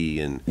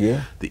Biggie, and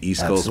the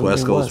East Coast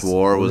West Coast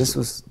war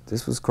was.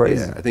 This was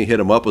crazy. Yeah, I think Hit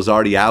 'Em Up was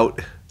already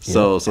out.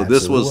 So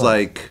this was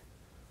like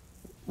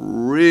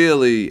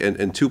really,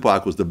 and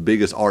Tupac was the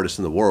biggest artist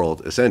in the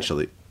world,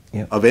 essentially,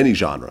 of any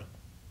genre.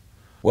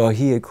 Well,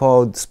 he had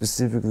called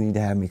specifically to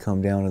have me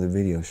come down to the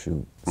video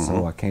shoot.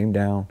 So I came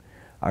down.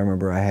 I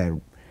remember I had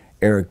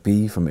Eric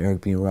B from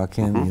Eric B and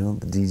Rakim, you know,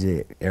 the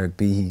DJ Eric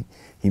B.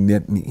 He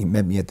met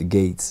me at the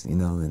gates, you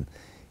know, and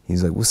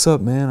he's like, "What's up,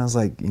 man?" I was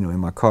like, you know, in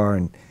my car,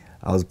 and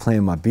I was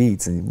playing my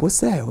beats, and what's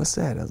that? What's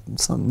that?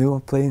 Something new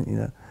I'm playing, you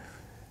know.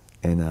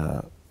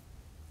 And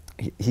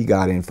he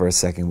got in for a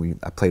second.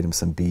 I played him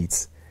some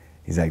beats.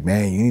 He's like,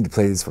 "Man, you need to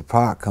play this for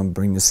Pac. Come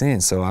bring this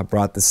in." So I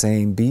brought the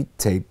same beat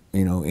tape,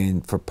 you know,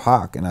 in for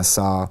Pac, and I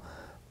saw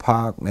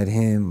Pac, met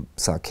him,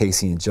 saw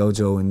Casey and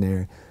JoJo in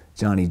there,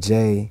 Johnny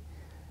J,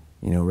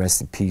 you know,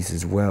 rest in peace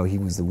as well. He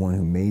was the one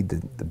who made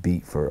the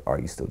beat for Are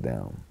You Still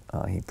Down?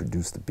 He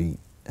produced the beat.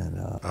 And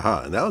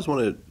and that was one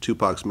of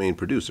Tupac's main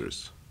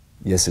producers.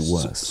 Yes, it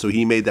was. So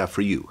he made that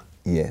for you?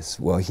 Yes.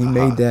 Well, he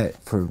made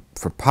that for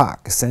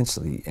Pac,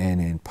 essentially.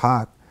 And in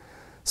Pac,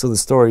 so the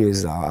story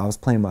is I was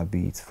playing my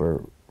beats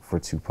for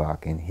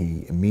Tupac, and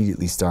he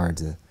immediately started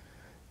to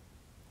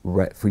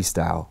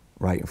freestyle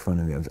right in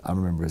front of me. I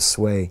remember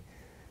Sway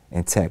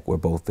and Tech were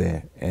both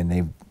there, and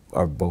they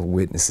are both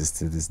witnesses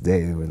to this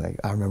day. They were like,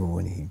 I remember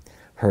when he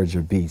heard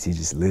your beats, he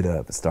just lit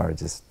up and started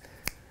just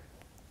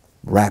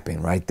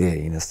rapping right there,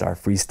 you know, start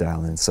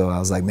freestyling. So I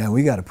was like, man,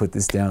 we got to put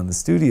this down in the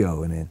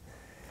studio. And then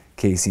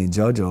Casey and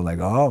JoJo like,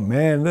 oh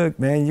man, look,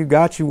 man, you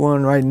got you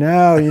one right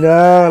now, you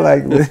know,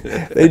 like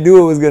they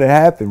knew it was gonna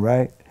happen,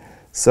 right?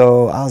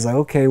 So I was like,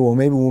 okay, well,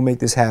 maybe we'll make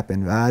this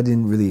happen. I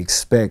didn't really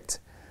expect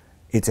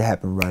it to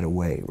happen right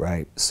away,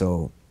 right?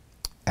 So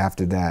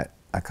after that,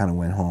 I kind of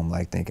went home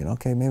like thinking,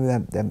 okay, maybe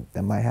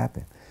that might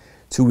happen.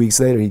 2 weeks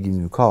later, he gives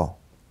me a call.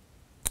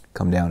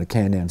 Come down to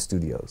Can-Am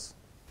Studios.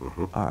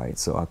 All right,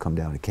 so I come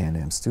down to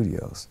Can-Am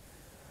Studios.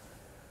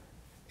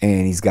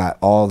 And he's got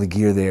all the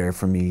gear there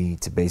for me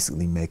to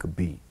basically make a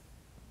beat.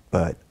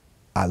 But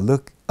I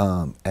look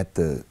at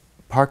the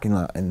parking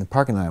lot, in the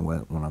parking lot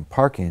when I'm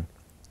parking,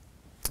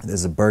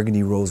 there's a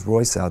burgundy Rolls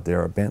Royce out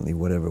there, or Bentley,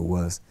 whatever it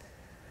was.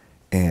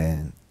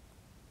 And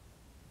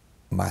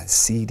my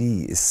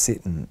CD is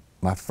sitting,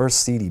 my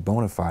first CD,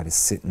 Bonafide, is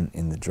sitting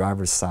in the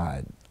driver's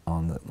side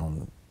on the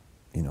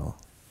you know,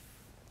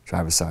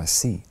 driver's side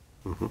seat.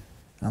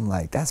 I'm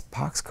like, that's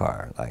Pac's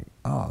car. Like,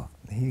 oh,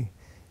 he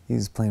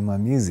was playing my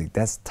music.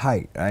 That's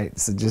tight, right?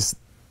 So just,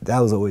 that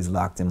was always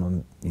locked in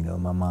my, you know,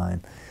 my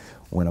mind.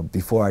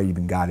 Before I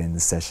even got in the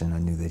session, I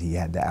knew that he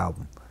had the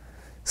album.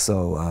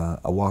 So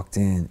I walked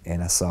in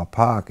and I saw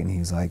Pac, and he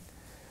was like,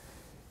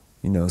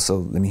 you know, so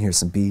let me hear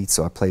some beats.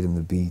 So I played him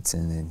the beats,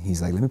 and then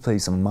he's like, let me play you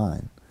some of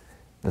mine.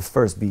 The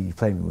first beat he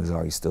played me was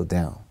Are You Still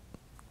Down?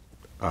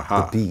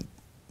 The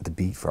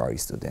beat for Are You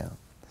Still Down?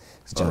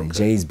 It's Johnny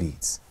J's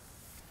beats.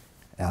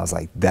 And I was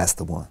like, that's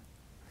the one.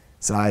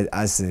 So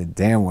I said,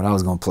 damn, what I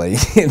was gonna play.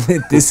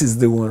 This is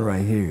the one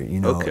right here, you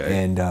know.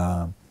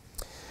 And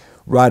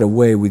right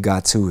away we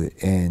got to it,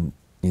 and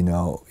you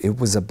know, it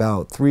was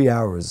about 3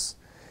 hours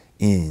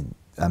in.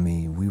 I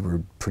mean, we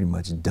were pretty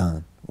much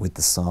done with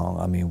the song.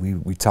 I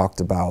mean, we talked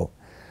about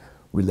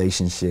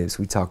relationships.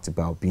 We talked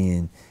about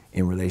being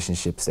in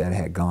relationships that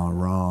had gone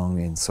wrong,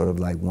 and sort of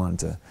like wanting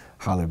to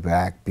holler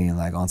back, being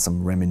like on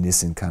some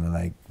reminiscent kind of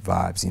like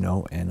vibes, you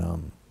know,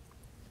 and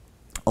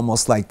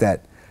almost like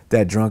that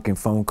drunken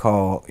phone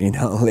call, you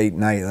know, late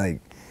night, like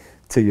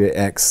to your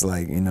ex,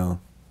 like, you know,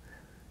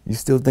 you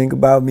still think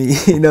about me,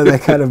 you know,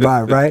 that kind of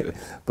vibe, right?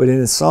 But in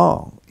a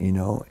song, you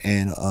know,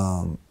 and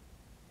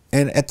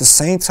at the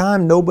same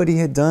time, nobody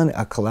had done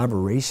a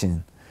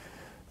collaboration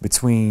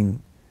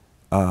between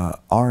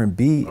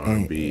R&B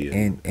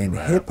and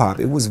hip hop.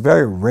 It was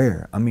very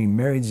rare. I mean,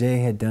 Mary J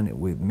had done it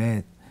with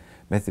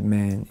Method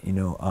Man, you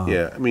know.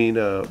 Yeah, I mean,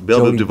 Bell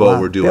Biv DeVoe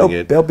were doing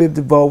it. Bell Biv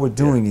DeVoe were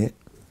doing it.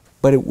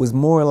 But it was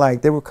more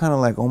like, they were kind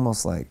of like,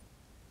 almost like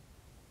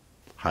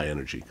high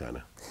energy kind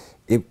of.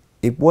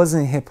 It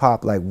wasn't hip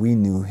hop like we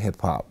knew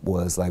hip hop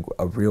was, like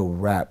a real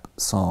rap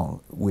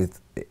song with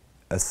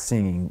a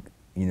singing,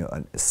 you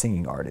know, a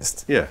singing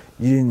artist. Yeah.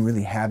 You didn't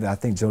really have that. I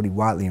think Jody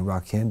Watley and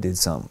Rakim did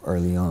something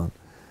early on.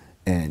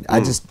 And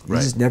you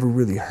just never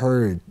really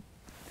heard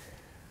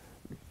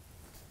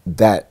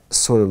that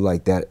sort of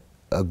like that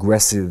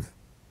aggressive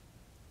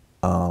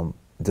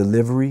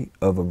delivery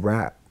of a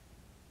rap,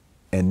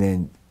 and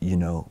then, you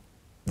know,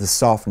 the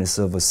softness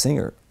of a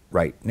singer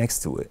right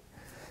next to it.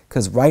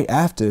 Because right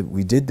after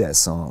we did that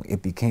song,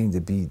 it became to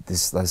be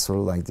this, like, sort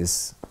of like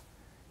this,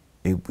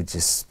 it would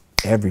just,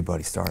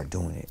 everybody started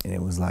doing it. And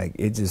it was like,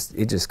 it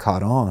just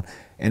caught on.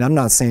 And I'm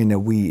not saying that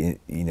we,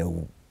 you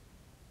know,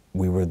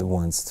 we were the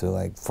ones to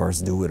like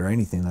first do it or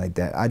anything like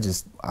that. I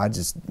just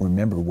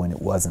remember when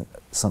it wasn't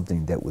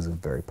something that was a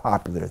very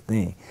popular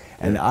thing.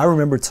 And I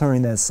remember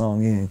turning that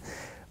song in,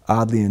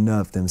 oddly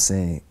enough, them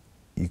saying,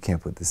 you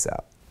can't put this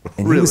out.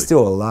 And he was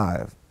still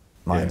alive,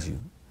 mind you.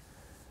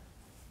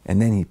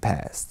 and then he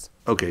passed.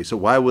 Okay, so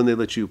why wouldn't they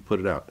let you put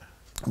it out?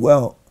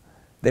 Well,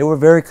 they were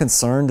very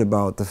concerned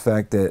about the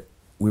fact that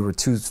we were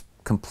two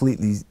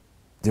completely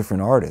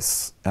different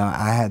artists.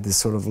 I had this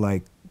sort of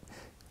like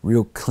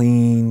real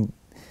clean,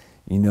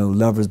 you know,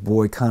 lover's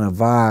boy kind of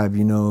vibe,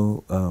 you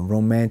know,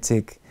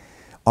 romantic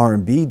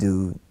R&B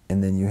dude,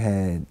 and then you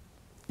had,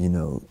 you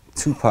know,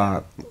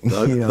 Tupac,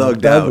 you know,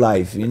 thug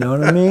life, you know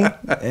what I mean?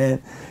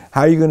 And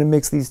how are you gonna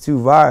mix these two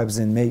vibes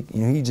and make,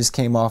 you know, he just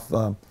came off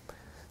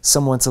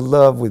Someone to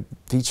Love with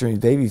featuring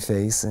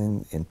Babyface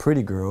and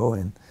Pretty Girl,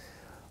 and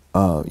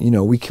you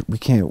know, we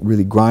can't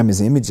really grime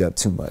his image up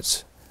too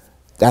much.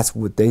 That's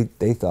what they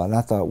thought, and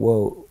I thought,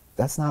 well,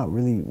 that's not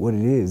really what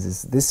it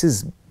is. This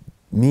is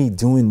me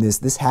doing this.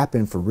 This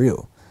happened for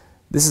real.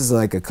 This is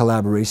like a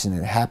collaboration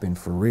that happened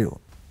for real.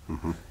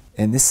 Mm-hmm.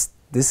 And this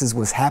is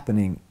what's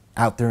happening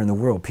out there in the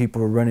world.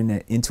 People are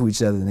running into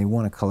each other and they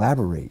want to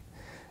collaborate.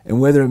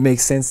 And whether it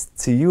makes sense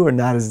to you or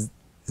not is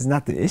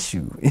not the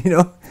issue. You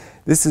know,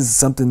 this is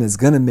something that's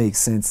gonna make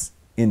sense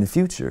in the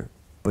future.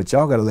 But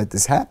y'all gotta let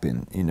this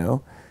happen. You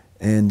know,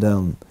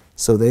 and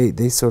so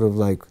they sort of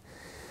like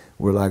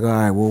were like, all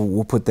right,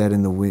 we'll put that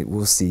in the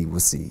we'll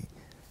see.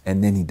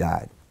 And then he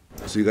died.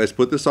 So you guys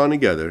put this song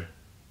together.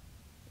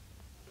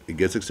 It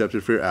gets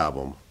accepted for your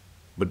album.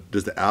 But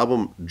does the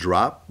album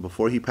drop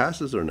before he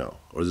passes or no?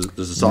 Or does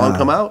the song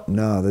come out?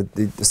 No.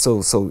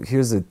 So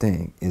here's the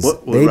thing: is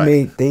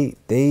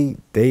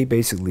they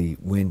basically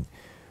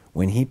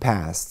when he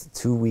passed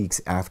 2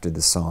 weeks after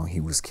the song, he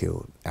was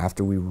killed.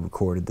 After we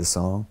recorded the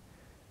song,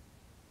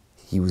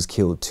 he was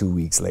killed 2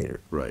 weeks later.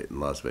 Right, in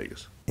Las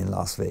Vegas. In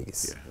Las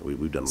Vegas. Yeah,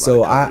 we've done a lot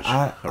so of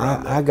coverage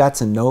around that. I got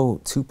to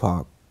know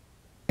Tupac,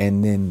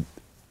 and then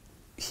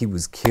he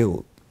was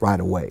killed right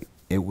away.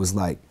 It was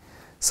like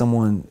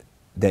someone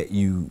that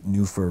you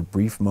knew for a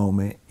brief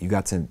moment, you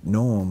got to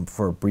know him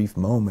for a brief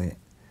moment,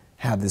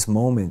 have this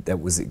moment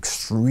that was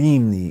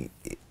extremely,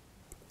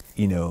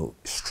 you know,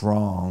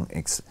 strong.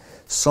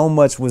 So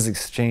much was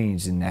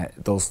exchanged in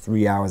those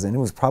 3 hours, and it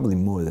was probably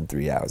more than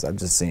 3 hours. I'm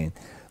just saying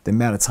the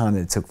amount of time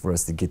that it took for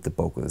us to get the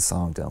bulk of the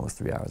song done was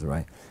 3 hours,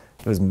 right?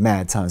 It was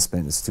mad time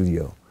spent in the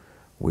studio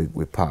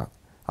with Pac.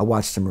 I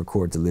watched him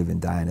record To Live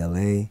and Die in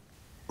L.A.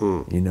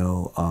 You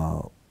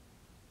know,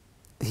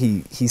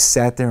 he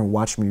sat there and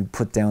watched me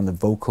put down the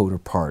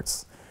vocoder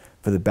parts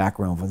for the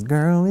background was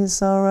 "Girl,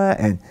 It's Alright."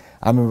 And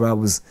I remember I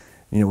was,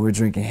 you know, we were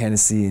drinking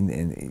Hennessy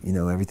and you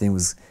know, everything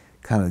was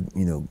kind of,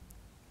 you know,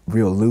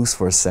 real loose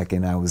for a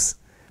second. I was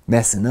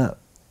messing up,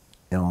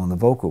 you know, on the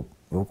vocal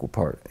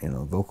part, you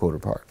know,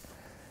 vocoder part.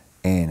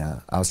 And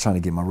I was trying to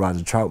get my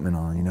Roger Troutman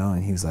on, you know,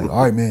 and he was like,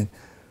 all right, man,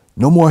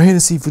 no more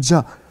Hennessy for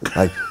John.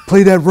 Like,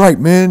 play that right,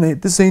 man.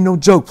 This ain't no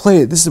joke.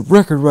 Play it. This is a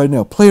record right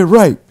now. Play it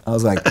right. I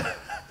was like,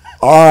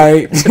 all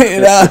right.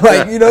 And I was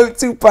like, you know,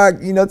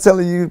 Tupac, you know,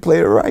 telling you to play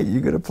it right.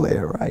 You're going to play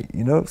it right,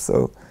 you know?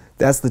 So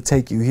that's the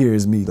take you hear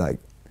is me like,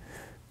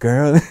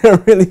 girl,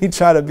 really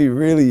try to be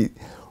really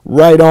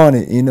right on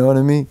it, you know what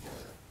I mean?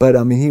 But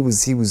I mean, he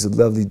was a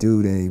lovely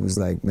dude, and he was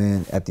like,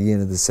 man, at the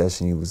end of the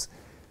session, he was,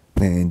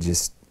 man,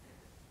 just,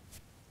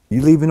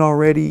 you leaving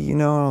already? You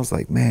know, and I was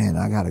like, man,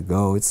 I gotta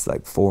go. It's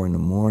like 4 in the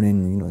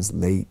morning, you know, it's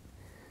late.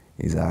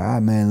 He's like, all right,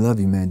 man, love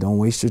you, man. Don't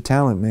waste your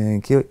talent,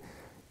 man. Kill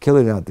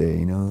it out there,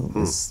 you know?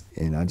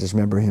 And I just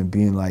remember him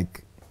being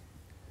like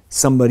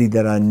somebody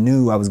that I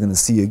knew I was gonna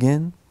see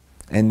again.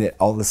 And that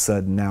all of a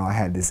sudden now I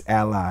had this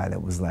ally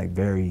that was like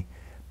very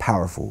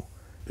powerful.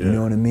 You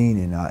know what I mean?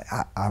 And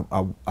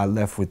I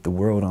left with the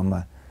world on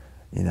my,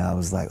 you know, I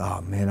was like,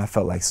 oh man, I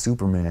felt like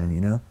Superman,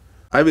 you know?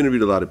 I've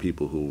interviewed a lot of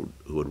people who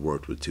had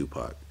worked with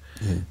Tupac.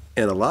 Yeah.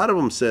 And a lot of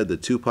them said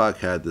that Tupac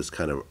had this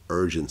kind of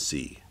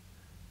urgency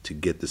to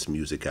get this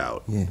music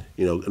out. Yeah.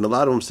 You know, and a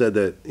lot of them said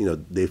that, you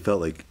know, they felt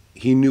like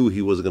he knew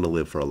he wasn't going to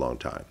live for a long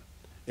time.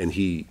 And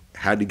he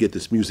had to get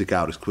this music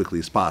out as quickly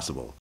as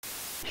possible.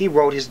 He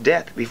wrote his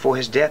death before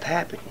his death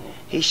happened.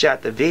 He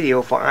shot the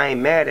video for I Ain't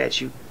Mad At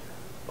You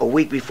a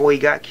week before he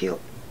got killed.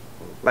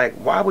 Like,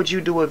 why would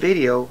you do a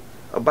video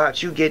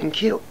about you getting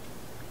killed?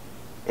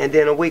 And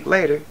then a week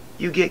later,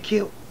 you get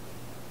killed.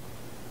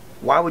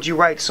 Why would you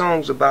write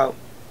songs about,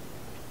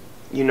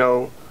 you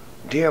know,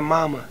 dear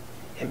mama,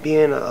 and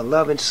being a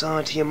loving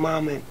son to your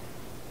mama,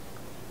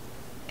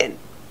 and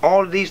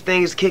all of these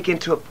things kick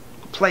into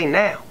play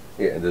now?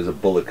 Yeah, and there's a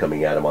bullet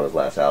coming at him on his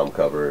last album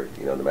cover,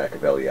 you know, the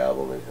Machiavelli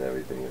album and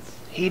everything.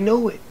 He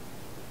knew it.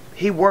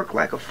 He worked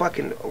like a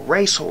fucking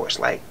racehorse.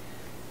 Like,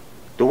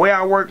 the way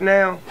I work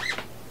now,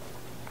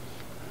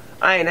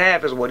 I ain't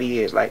half as what he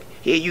is. Like,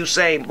 he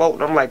Usain Bolt,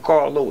 and I'm like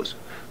Carl Lewis.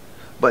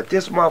 But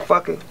this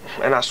motherfucker,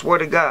 and I swear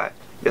to God,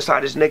 this how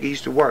this nigga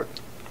used to work.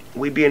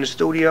 We'd be in the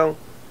studio,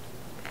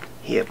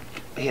 he'd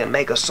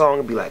make a song,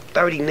 it'd be like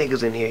 30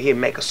 niggas in here. He'd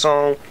make a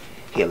song,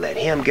 he'd let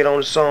him get on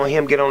the song,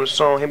 him get on the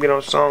song, him get on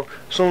the song.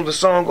 As soon as the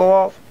song go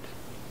off,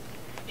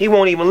 he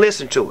won't even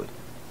listen to it.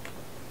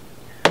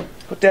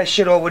 Put that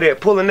shit over there,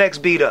 pull the next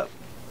beat up.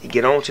 He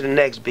get on to the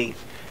next beat.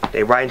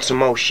 They writing some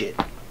more shit.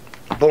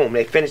 Boom,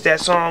 they finish that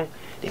song,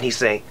 then he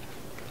say,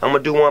 I'm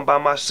gonna do one by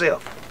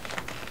myself.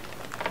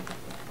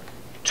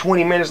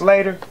 20 minutes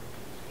later,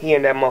 he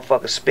in that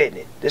motherfucker spitting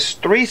it. There's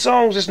 3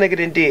 songs this nigga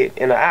done did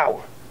in an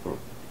hour.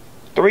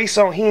 3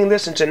 songs, he ain't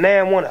listened to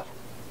nan one of them.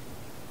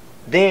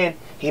 Then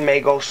he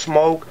may go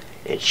smoke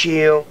and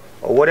chill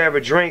or whatever,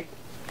 drink,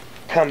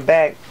 come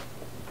back,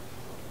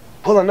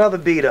 pull another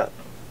beat up.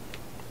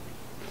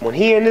 When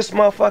he in this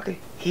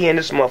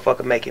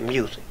motherfucker making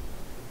music.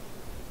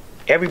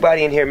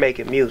 Everybody in here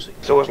making music.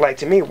 So it's like,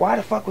 to me, why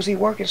the fuck was he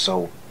working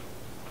so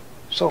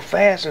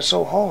fast and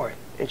so hard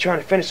and trying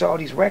to finish all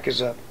these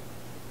records up?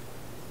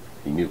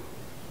 He knew.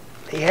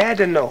 He had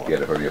to know. He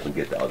had to hurry up and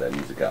get all that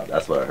music out.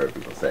 That's what I heard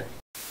people say.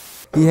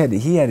 He had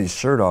his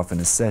shirt off in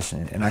the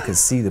session, and I could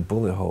see the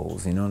bullet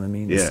holes. You know what I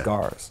mean? The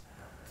scars.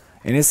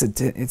 And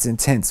it's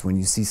intense when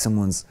you see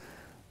someone's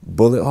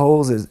bullet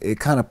holes. It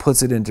kind of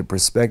puts it into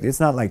perspective. It's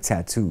not like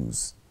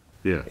tattoos.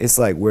 Yeah. It's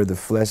like where the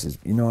flesh is.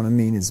 You know what I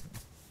mean?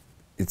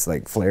 It's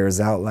like flares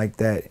out like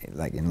that,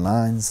 like in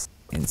lines.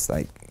 And it's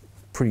like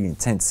pretty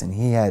intense. And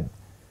he had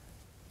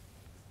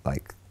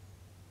like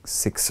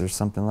 6 or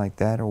something like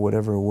that, or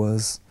whatever it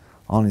was,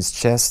 on his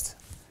chest.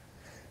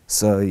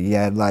 So he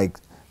had like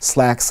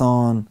slacks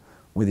on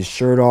with his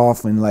shirt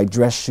off and like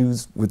dress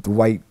shoes with the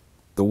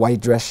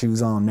white dress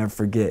shoes on. Never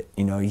forget.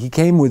 You know, he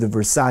came with a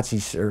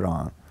Versace shirt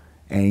on,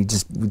 and he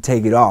just would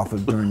take it off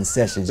during the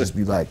session, just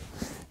be like,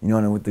 you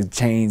know, with the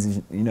chains,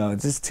 and, you know,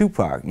 it's just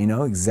Tupac, you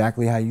know,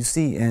 exactly how you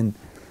see. And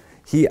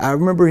I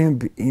remember him,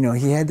 you know,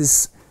 he had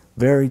this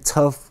very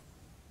tough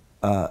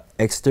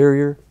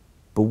exterior,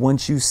 but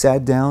once you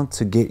sat down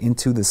to get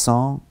into the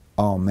song,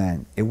 oh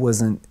man, it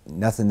wasn't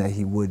nothing that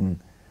he wouldn't,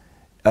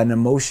 an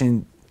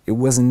emotion, it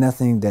wasn't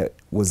nothing that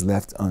was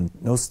left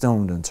no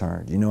stone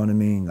unturned, you know what I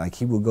mean? Like,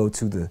 he would go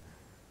to the,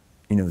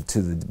 you know,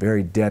 to the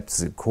very depths,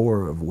 the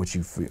core of what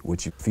you feel,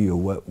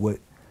 what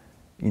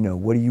you know,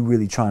 what are you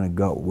really trying to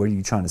go? What are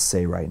you trying to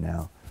say right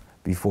now?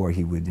 Before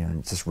he would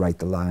just write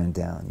the line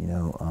down, you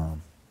know.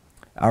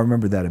 I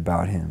remember that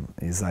about him.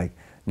 It's like,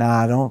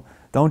 nah,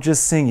 don't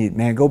just sing it,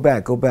 man. Go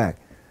back.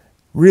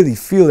 Really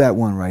feel that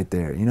one right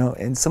there, you know.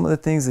 And some of the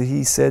things that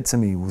he said to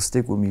me will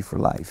stick with me for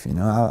life, you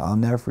know. I'll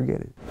never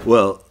forget it.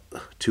 Well,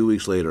 2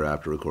 weeks later,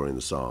 after recording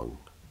the song,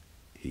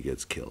 he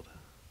gets killed.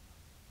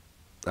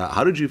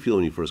 How did you feel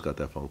when you first got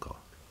that phone call?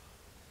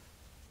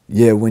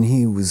 Yeah, when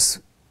he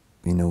was,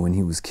 you know, when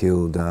he was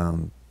killed,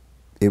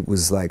 it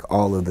was like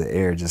all of the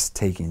air just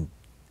taken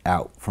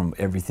out from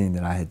everything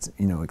that I had,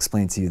 you know,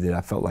 explained to you, that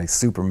I felt like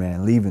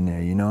Superman leaving there,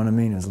 you know what I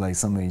mean? It was like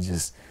somebody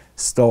just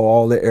stole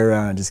all the air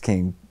out and just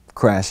came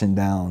crashing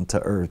down to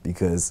earth,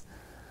 because,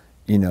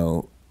 you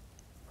know,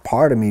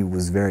 part of me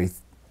was very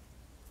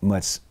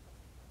much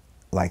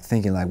like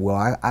thinking like,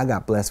 well, I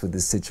got blessed with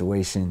this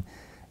situation,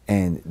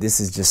 and this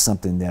is just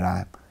something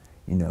that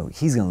you know,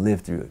 he's gonna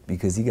live through it,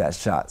 because he got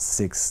shot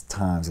 6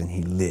 times and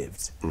he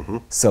lived.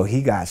 So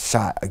he got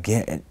shot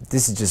again, and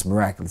this is just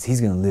miraculous. He's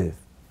gonna live.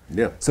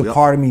 Yeah. So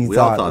part of me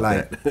thought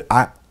like,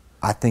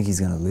 I think he's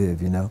gonna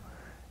live, you know?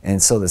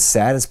 And so the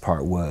saddest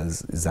part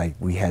is like,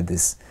 we had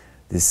this,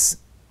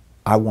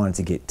 I wanted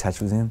to get in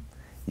touch with him.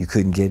 You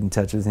couldn't get in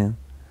touch with him.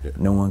 Yeah.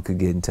 No one could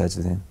get in touch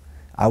with him.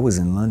 I was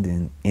in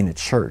London in a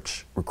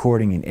church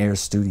recording in Air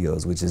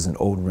Studios, which is an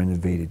old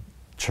renovated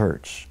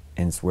church,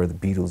 and it's where the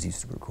Beatles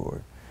used to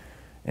record.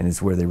 And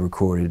it's where they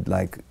recorded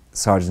like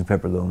Sgt.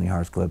 Pepper Lonely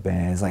Hearts Club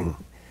Band. It's like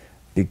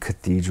big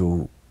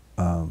cathedral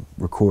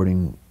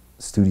recording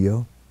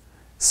studio.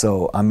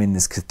 So I'm in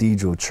this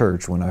cathedral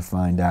church when I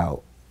find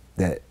out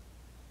that,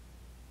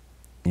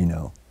 you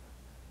know,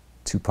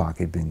 Tupac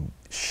had been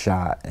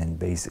shot, and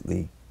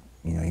basically,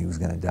 you know, he was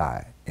gonna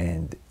die.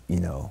 And, you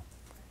know,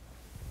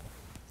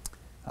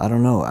 I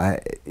don't know,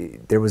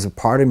 there was a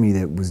part of me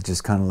that was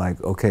just kind of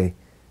like, okay,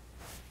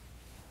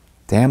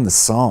 damn the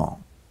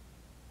song.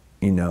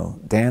 You know,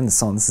 damn the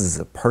song, this is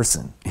a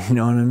person, you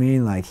know what I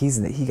mean? Like,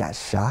 he got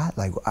shot,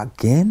 like,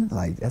 again?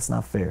 Like, that's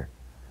not fair.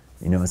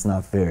 You know, it's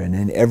not fair. And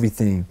then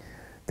everything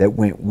that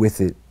went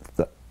with it,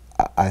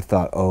 I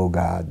thought, oh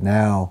God,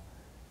 now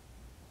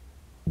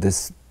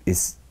it's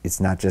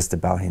not just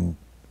about him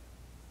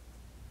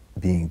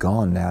being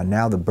gone now.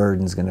 Now the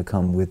burden's gonna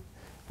come with,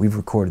 we've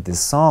recorded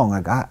this song.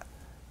 Like,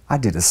 I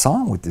did a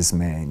song with this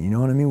man, you know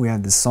what I mean? We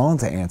had this song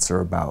to answer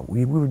about.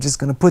 We were just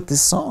gonna put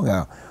this song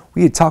out.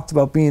 We had talked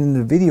about being in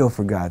the video,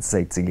 for God's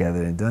sake,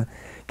 together, and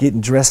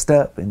getting dressed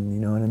up, and you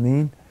know what I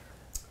mean?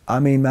 I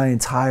mean,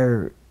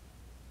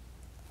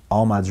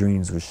 all my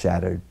dreams were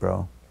shattered,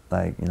 bro.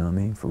 Like, you know what I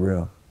mean? For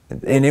real.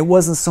 And it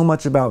wasn't so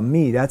much about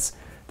me. That's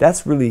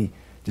really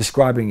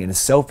describing it in a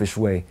selfish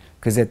way,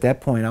 because at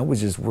that point I was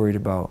just worried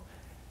about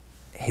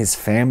his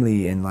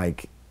family and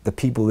like the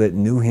people that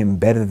knew him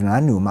better than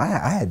I knew him. I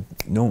had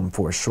known him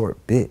for a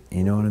short bit,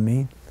 you know what I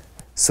mean?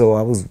 So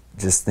I was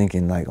just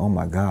thinking like, oh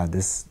my God,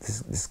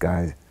 this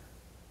guy,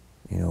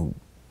 you know,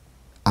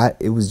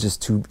 it was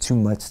just too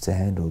much to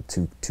handle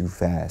too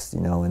fast, you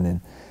know.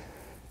 And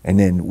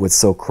then what's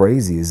so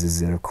crazy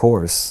is that, of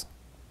course,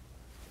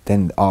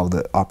 then all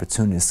the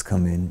opportunists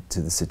come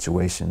into the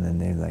situation,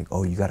 and they're like,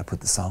 oh, you got to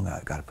put the song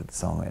out,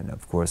 And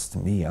of course, to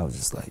me, I was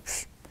just like,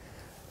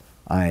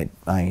 I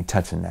ain't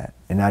touching that.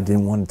 And I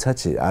didn't want to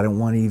touch it. I didn't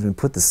want to even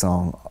put the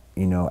song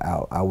you know,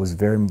 I was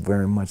very,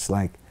 very much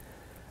like,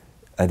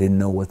 I didn't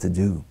know what to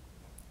do.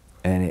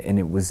 And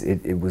it was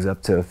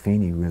up to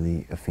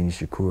Afeni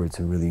Shakur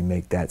to really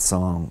make that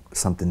song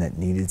something that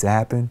needed to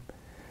happen,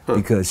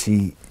 because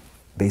she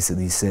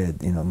basically said,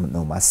 you know,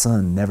 no, my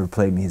son never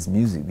played me his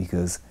music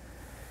because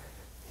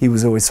he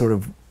was always sort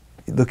of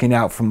looking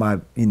out for my,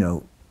 you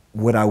know,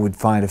 what I would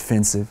find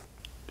offensive.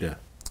 Yeah.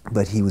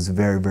 But he was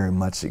very, very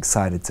much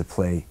excited to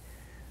play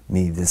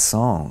me this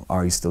song,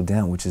 Are You Still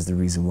Down, which is the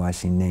reason why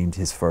she named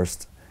his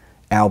first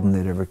album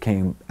that ever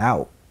came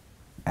out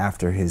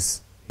after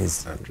his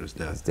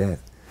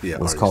death. Yeah, it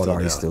was called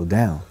Are You Still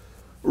Down.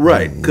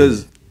 Right,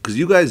 because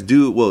you guys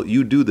do, well,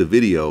 you do the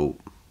video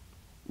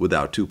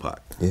without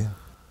Tupac. Yeah.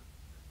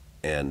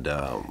 And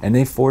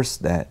they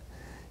forced that.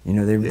 You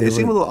know, they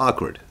seemed a little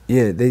awkward.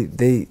 Yeah,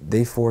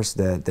 they forced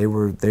that. They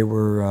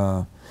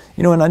were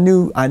you know, and I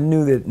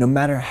knew that no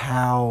matter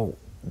how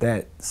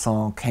that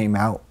song came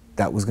out,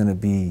 that was gonna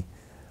be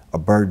a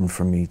burden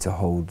for me to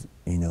hold,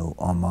 you know,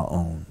 on my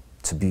own,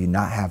 to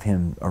not have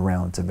him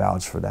around to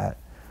vouch for that.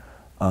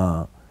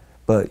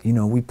 But you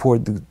know, we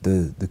poured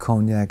the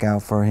cognac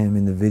out for him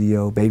in the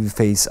video.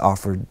 Babyface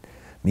offered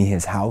me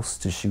his house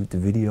to shoot the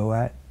video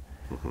at.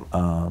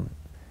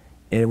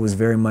 It was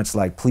very much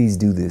like, please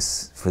do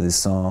this for this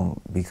song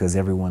because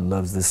everyone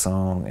loves this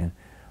song. And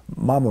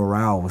my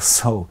morale was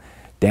so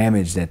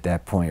damaged at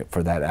that point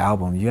for that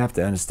album. You have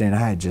to understand,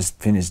 I had just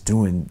finished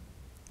doing,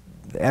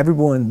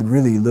 everyone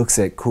really looks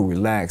at Cool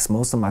Relax.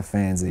 Most of my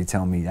fans, they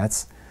tell me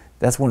that's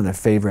one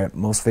of their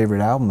most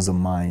favorite albums of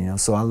mine, you know.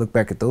 So I look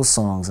back at those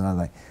songs and I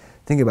like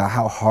think about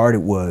how hard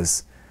it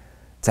was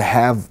to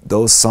have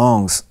those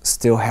songs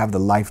still have the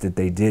life that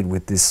they did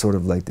with this sort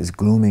of like this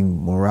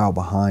glooming morale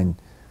behind,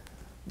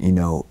 you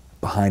know,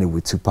 behind it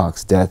with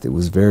Tupac's death. It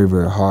was very,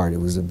 very hard. It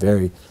was a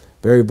very,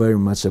 very, very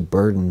much a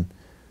burden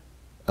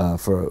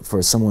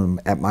for someone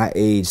at my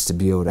age to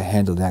be able to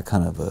handle that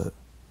kind of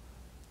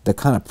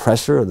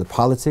pressure or the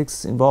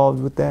politics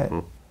involved with that.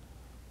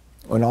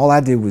 And all I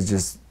did was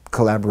just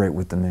collaborate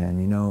with the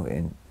man, you know,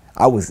 and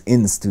I was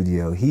in the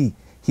studio. He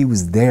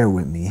was there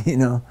with me, you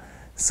know.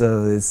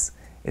 So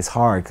it's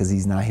hard because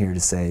he's not here to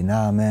say,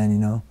 nah, man, you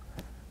know,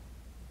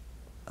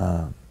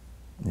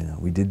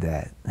 we did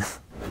that.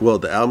 Well,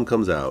 the album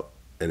comes out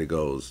and it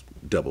goes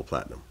double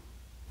platinum,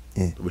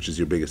 yeah, which is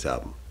your biggest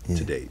album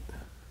to date.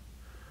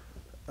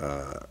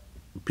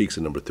 Peaks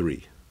at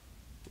 #3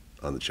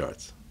 on the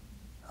charts.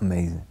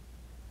 Amazing.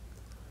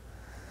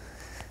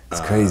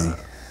 It's crazy.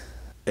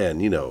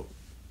 And you know,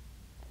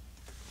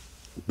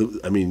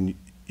 I mean,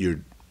 your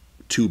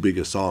 2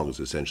 biggest songs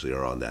essentially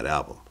are on that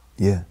album.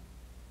 Yeah.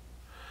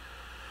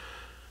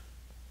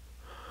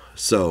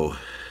 So,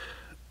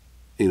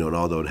 you know, and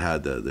although it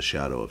had the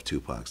shadow of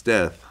Tupac's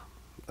death,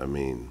 I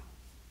mean,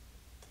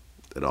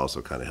 it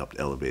also kind of helped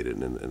elevate it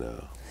in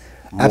a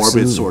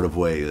morbid sort of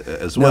way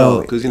as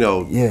well. Because, you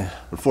know,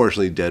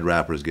 unfortunately, dead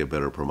rappers get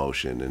better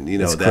promotion, and you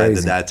know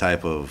that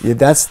type of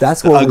that's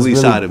what the ugly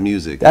side of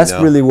music. That's you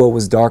know? really what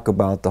was dark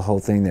about the whole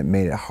thing that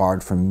made it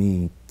hard for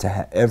me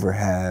to ever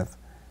have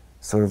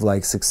sort of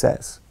like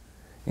success,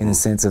 in a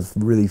sense of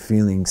really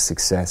feeling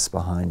success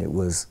behind it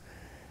was.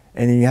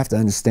 And then you have to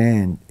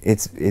understand,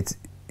 it's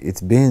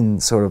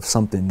been sort of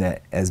something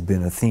that has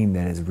been a theme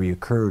that has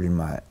reoccurred in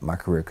my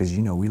career, because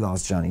you know we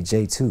lost Johnny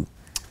J too,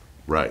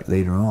 right?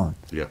 Later on,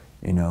 yeah.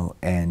 You know,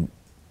 and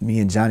me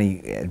and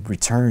Johnny had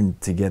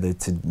returned together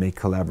to make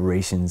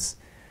collaborations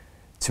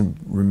to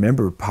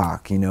remember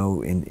Pac, you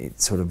know, in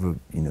sort of a,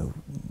 you know,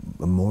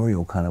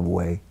 memorial kind of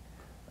way.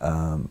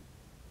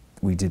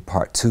 We did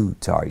part 2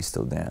 to Are You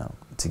Still Down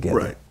together,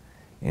 right,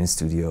 in the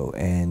studio,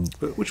 and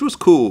which was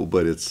cool,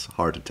 but it's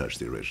hard to touch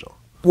the original.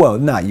 Well,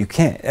 no, you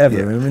can't ever.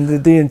 Yeah. I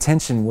mean, the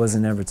intention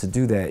wasn't ever to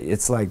do that.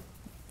 It's like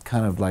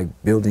kind of like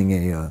building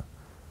a,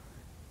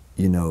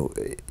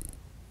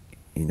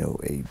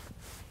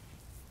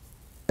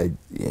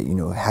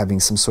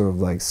 having some sort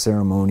of like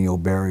ceremonial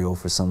burial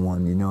for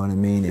someone. You know what I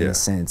mean? In a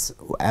sense,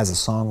 as a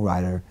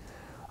songwriter,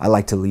 I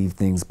like to leave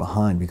things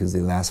behind because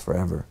they last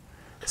forever.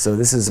 So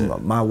this is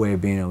my way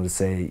of being able to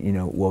say, you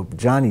know, well,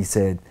 Johnny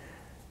said,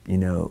 you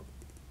know,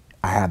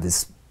 I have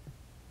this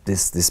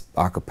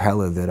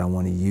acapella that I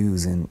want to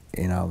use, and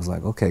I was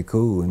like, okay,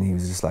 cool. And he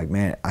was just like,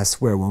 man, I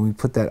swear, when we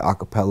put that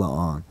acapella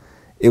on,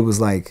 it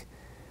was like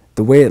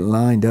the way it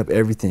lined up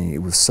everything,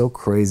 it was so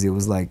crazy. It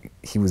was like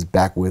he was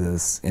back with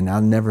us, and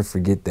I'll never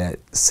forget that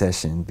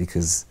session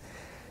because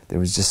there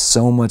was just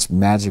so much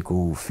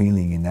magical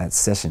feeling in that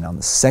session. On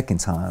the second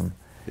time,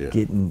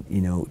 getting,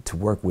 you know, to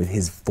work with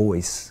his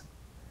voice,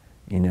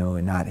 you know,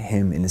 and not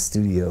him in the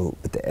studio,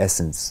 but the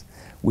essence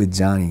with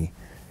Johnny.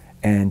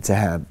 And to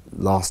have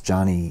lost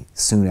Johnny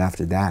soon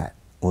after that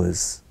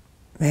was,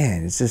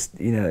 man, it's just,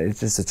 you know,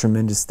 it's just a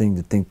tremendous thing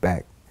to think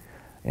back.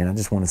 And I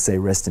just want to say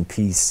rest in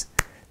peace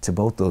to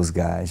both those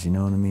guys, you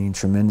know what I mean?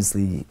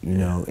 Tremendously, you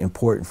know,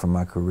 important for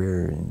my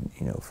career and,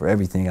 you know, for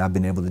everything I've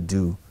been able to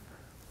do,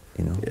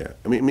 you know? Yeah,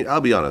 I mean,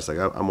 I'll be honest, like,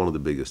 I'm one of the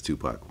biggest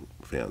Tupac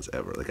fans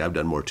ever. Like, I've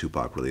done more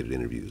Tupac-related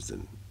interviews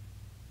than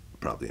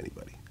probably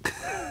anybody,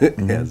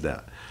 hands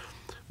down.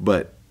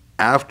 But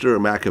after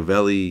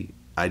Machiavelli,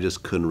 I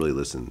just couldn't really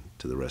listen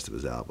to the rest of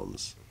his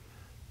albums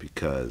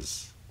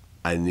because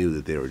I knew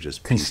that they were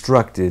just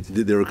constructed.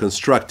 They were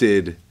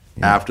constructed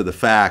after the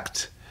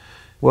fact.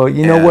 Well,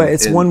 you know what?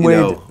 It's one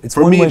way.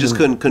 For me, it just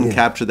couldn't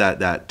capture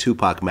that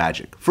Tupac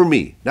magic. For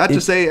me, not to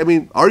say. I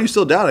mean, Are You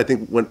Still Down? I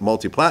think went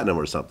multi-platinum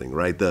or something,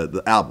 right?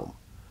 The album.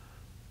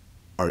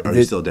 Are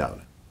You Still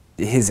Down?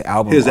 His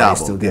album. His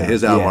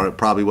album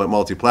probably went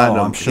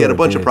multi-platinum. I'm sure he had a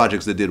bunch of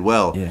projects that did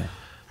well. Yeah.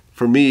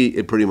 For me,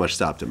 it pretty much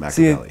stopped at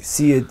Machiavelli.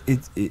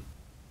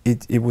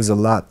 It was a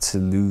lot to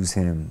lose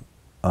him.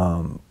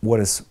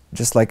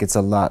 Just like it's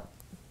a lot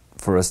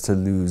for us to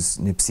lose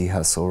Nipsey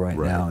Hussle right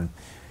now. And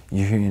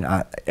you're hearing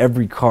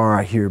every car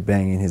I hear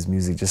banging his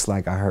music, just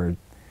like I heard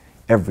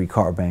every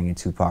car banging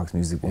Tupac's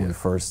music when we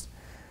first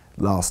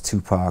lost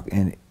Tupac.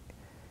 And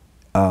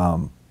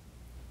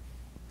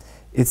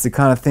it's the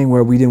kind of thing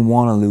where we didn't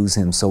want to lose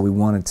him, so we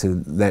wanted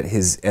to let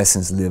his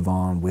essence live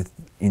on with,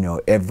 you know,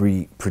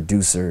 every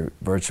producer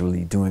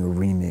virtually doing a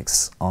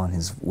remix on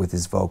with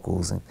his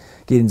vocals and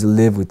getting to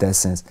live with that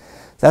sense.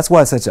 That's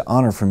why it's such an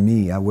honor for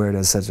me. I wear it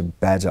as such a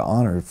badge of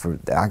honor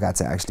that I got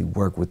to actually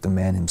work with the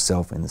man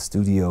himself in the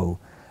studio.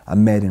 I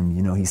met him,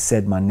 you know, he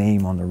said my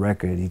name on the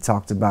record. He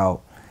talked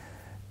about,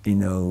 you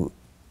know,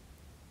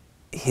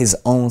 his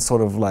own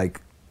sort of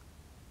like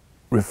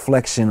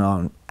reflection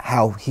on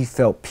how he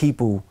felt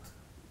people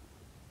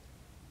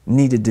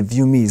needed to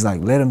view me. He's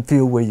like, let them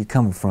feel where you're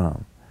coming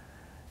from.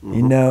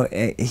 You know,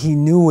 and he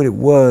knew what it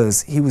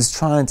was. He was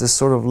trying to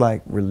sort of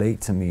like relate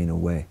to me in a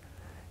way,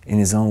 in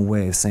his own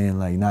way of saying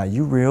like, nah,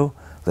 you real.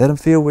 Let them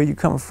feel where you're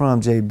coming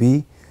from,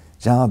 JB,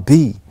 Jon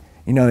B.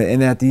 You know,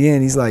 and at the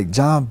end, he's like,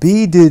 Jon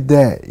B did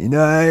that. You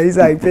know, he's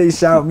like, they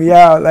shout me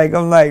out. Like,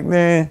 I'm like,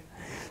 man,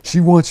 she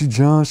wants you,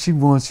 Jon. She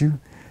wants you.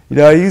 You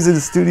know, he was in the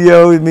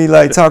studio with me,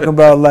 like, talking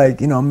about,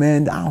 like, you know,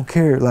 man, I don't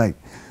care. Like,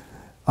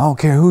 I don't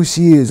care who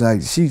she is.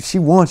 Like, she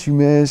wants you,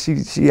 man.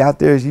 She out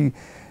there.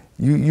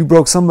 You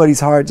broke somebody's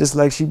heart just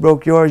like she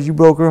broke yours. You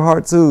broke her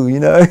heart, too, you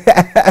know.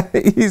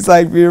 He's,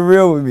 like, being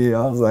real with me.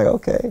 I was like,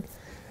 okay.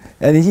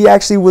 And he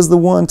actually was the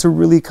one to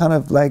really kind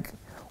of, like,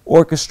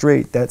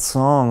 orchestrate that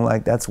song.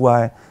 Like, that's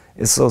why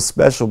it's so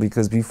special,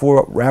 because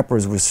before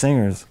rappers were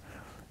singers,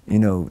 you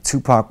know,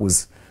 Tupac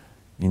was,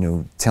 you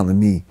know, telling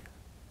me,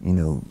 you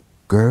know,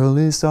 girl,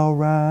 it's all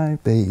right,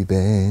 baby,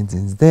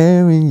 it's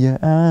there in your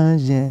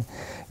eyes, yeah.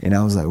 And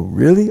I was like,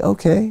 really?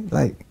 Okay,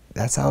 like,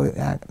 that's how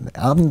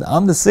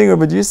I'm the singer,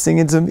 but you're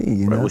singing to me,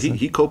 you know. Well,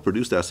 he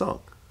co-produced that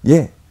song.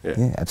 Yeah,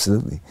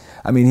 absolutely.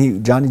 I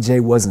mean, Johnny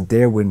J wasn't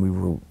there when we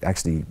were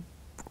actually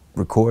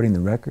recording the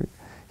record.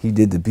 He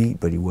did the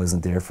beat, but he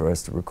wasn't there for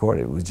us to record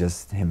it. It was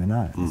just him and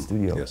I in the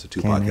studio. Yeah, so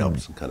Tupac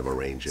helped kind of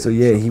arrange it. So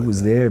yeah, he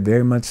was there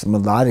very much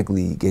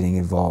melodically getting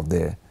involved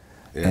there.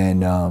 Yeah.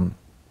 And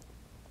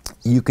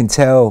you can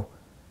tell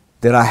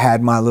that I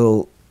had my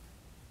little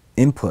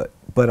input,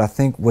 but I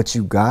think what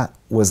you got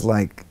was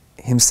like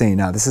him saying,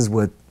 now this is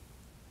what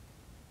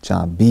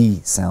Jon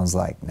B sounds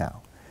like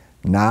now.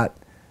 Not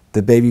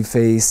the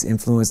Babyface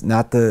influence,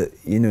 not the,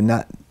 you know,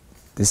 not,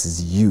 this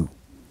is you.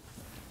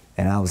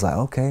 And I was like,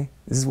 okay,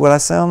 this is what I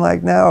sound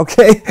like now,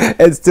 okay?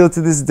 And still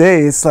to this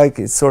day, it's like,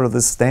 it's sort of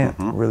the stamp,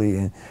 really.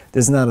 And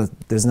there's not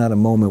a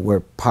moment where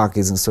Pac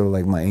isn't sort of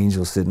like my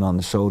angel sitting on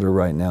the shoulder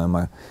right now. And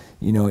my,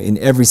 you know, in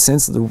every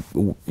sense of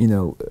the, you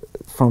know,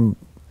 from,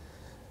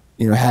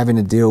 you know, having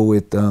to deal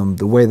with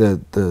the way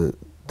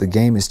the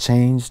game has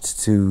changed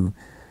to,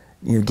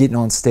 you know, getting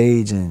on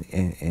stage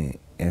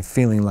and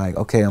feeling like,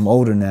 okay, I'm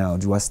older now.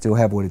 Do I still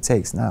have what it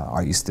takes? Now,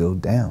 are you still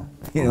down?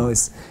 You know,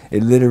 it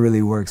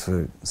literally works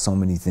for so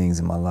many things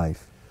in my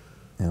life.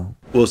 You know?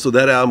 Well, so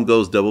that album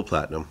goes double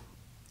platinum,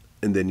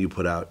 and then you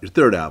put out your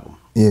third album.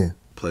 Yeah.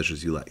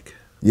 Pleasures You Like.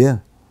 Yeah.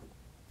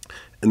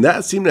 And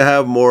that seemed to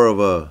have more of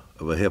a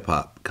hip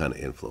hop kind of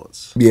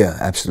influence. Yeah,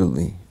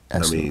 absolutely.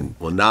 Absolutely. I mean,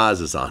 well, Nas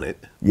is on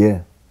it.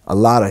 Yeah. A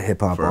lot of hip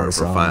hop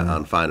artists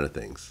on Finer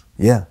Things.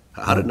 Yeah.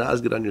 How did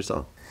Nas get on your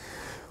song?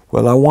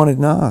 Well, I wanted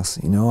Nas,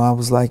 you know. I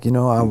was like, you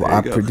know,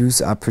 I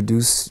produce,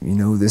 you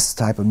know, this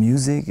type of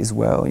music as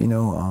well, you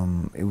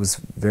know. It was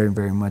very,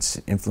 very much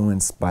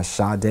influenced by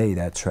Sade,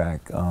 that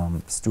track,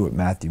 Stuart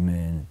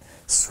Matthewman,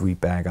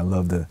 Sweetback. I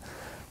love the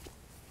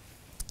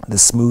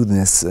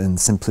smoothness and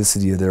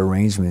simplicity of their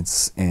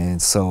arrangements,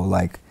 and so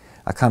like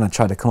I kind of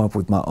tried to come up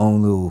with my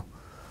own little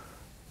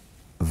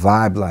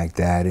vibe like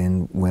that.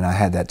 And when I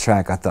had that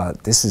track, I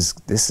thought this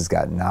has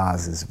got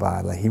Nas's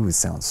vibe. Like, he would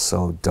sound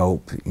so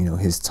dope, you know,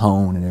 his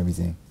tone and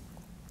everything.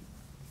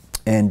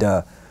 And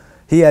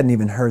he hadn't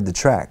even heard the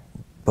track,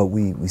 but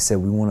we said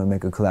we want to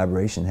make a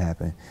collaboration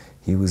happen.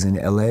 He was in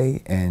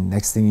LA, and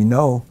next thing you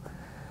know,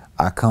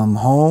 I come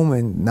home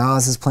and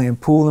Nas is playing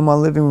pool in my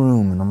living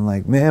room, and I'm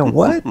like, man,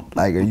 what?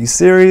 Like, are you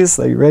serious?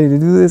 Like, you ready to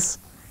do this?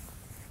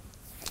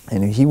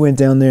 And he went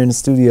down there in the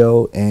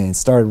studio and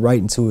started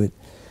writing to it.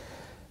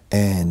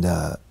 And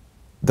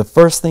the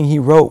first thing he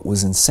wrote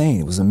was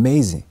insane. It was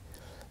amazing.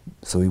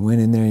 So he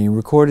went in there and he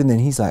recorded, and then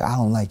he's like, I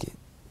don't like it.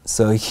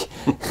 So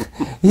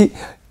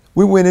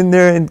we went in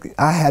there and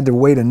I had to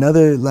wait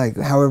another, like,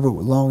 however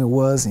long it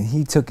was, and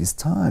he took his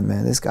time,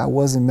 man. This guy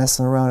wasn't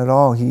messing around at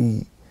all.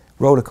 He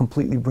wrote a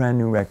completely brand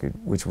new record,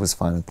 which was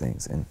Final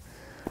Things, and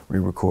we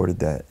recorded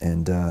that.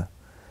 And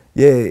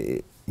yeah,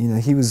 you know,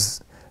 he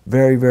was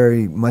very,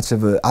 very much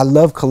of a, I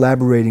love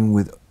collaborating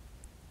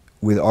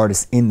with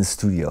artists in the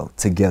studio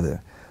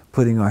together,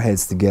 putting our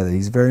heads together.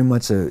 He's very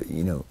much a,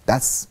 you know,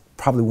 that's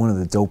probably one of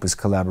the dopest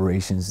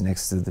collaborations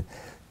next to the,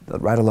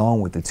 right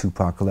along with the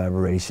Tupac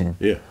collaboration.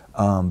 Yeah.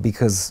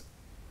 Because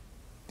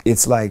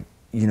it's like,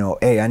 you know,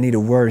 hey, I need a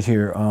word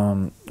here.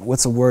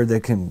 What's a word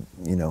that can,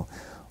 you know,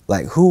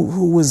 like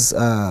who was,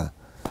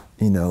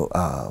 you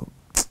know,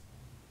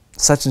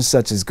 such and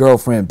such's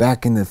girlfriend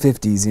back in the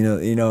 50s,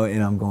 you know,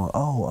 and I'm going,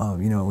 oh,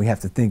 you know, we have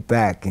to think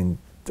back and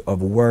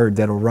of a word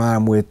that'll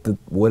rhyme with the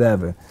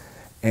whatever.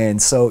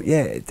 And so,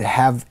 yeah, to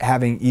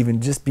having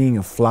even just being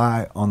a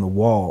fly on the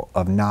wall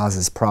of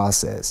Nas's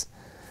process,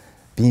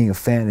 being a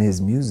fan of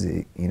his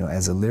music, you know,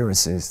 as a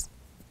lyricist,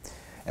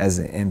 as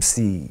an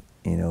MC,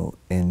 you know,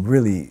 and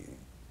really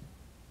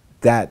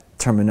that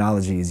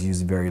terminology is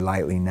used very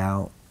lightly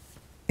now.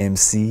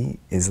 MC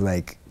is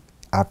like,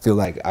 I feel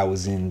like I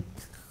was in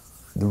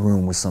the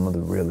room with some of the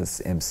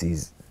realest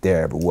MCs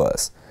there ever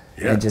was.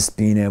 Yeah. And just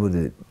being able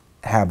to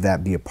have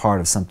that be a part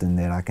of something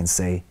that I can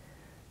say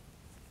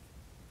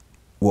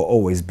will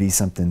always be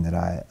something that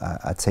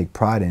I take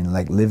pride in,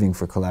 like living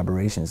for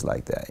collaborations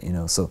like that, you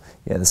know. So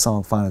yeah, the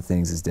song Final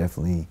Things is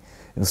definitely,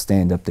 it'll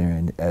stand up there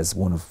and as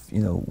one of,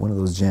 you know, one of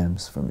those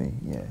gems for me,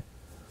 yeah.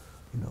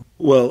 You know.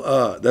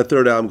 Well, that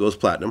third album goes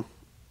platinum.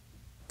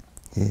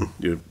 Yeah.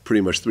 You're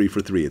pretty much 3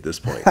 for 3 at this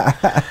point.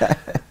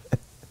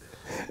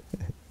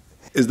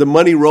 Is the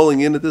money rolling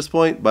in at this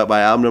point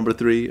by album number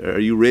 3? Are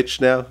you rich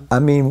now? I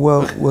mean,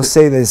 well, we'll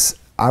say this.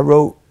 I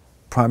wrote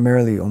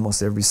primarily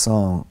almost every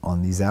song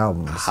on these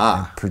albums.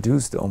 And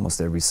produced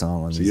almost every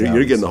song on these albums. So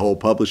you're getting the whole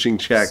publishing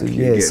check. So,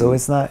 yeah, so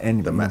it's not,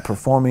 and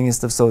performing and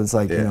stuff, so it's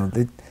like, yeah, you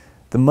know,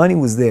 the money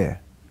was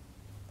there,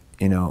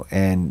 you know,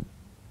 and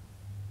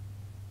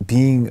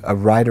being a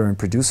writer and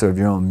producer of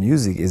your own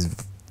music is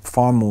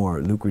far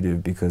more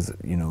lucrative because,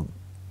 you know,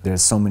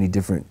 there's so many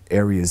different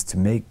areas to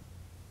make,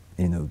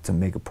 you know, to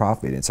make a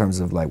profit in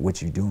terms of like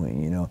what you're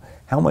doing, you know.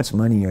 How much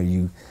money are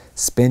you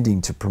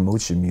spending to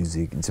promote your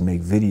music and to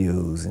make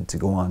videos and to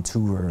go on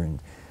tour and,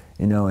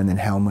 you know, and then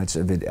how much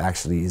of it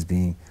actually is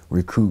being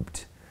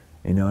recouped,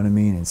 you know what I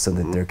mean? And so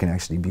that there can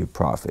actually be a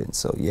profit. And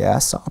so, yeah, I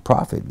saw a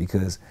profit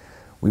because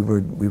we were,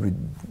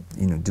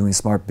 you know, doing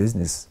smart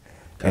business.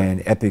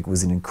 And Epic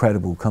was an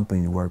incredible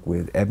company to work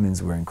with.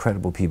 Edmonds were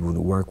incredible people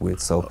to work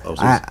with. So, was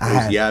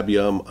Yab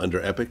Yum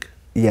under Epic?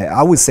 Yeah,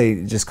 I would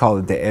say just call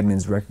it the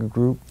Edmonds Record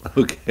Group.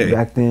 Okay.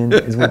 Back then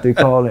is what they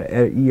called it,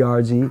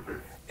 ERG.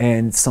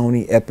 And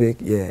Sony Epic,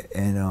 yeah,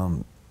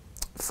 and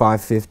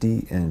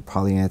 550 and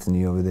Polly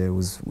Anthony over there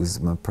was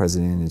my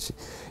president, and she,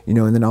 you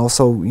know, and then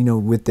also, you know,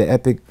 with the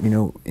Epic, you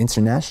know,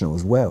 international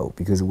as well,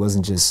 because it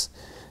wasn't just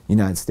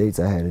United States.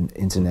 I had an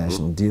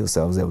international deal,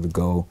 so I was able to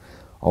go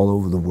all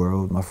over the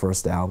world. My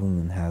first album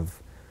and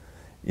have,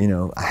 you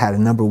know, I had a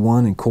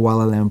 #1 in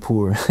Kuala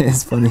Lumpur.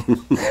 It's funny.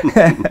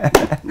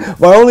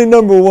 My only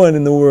 #1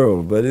 in the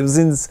world, but it was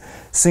in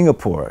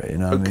Singapore, you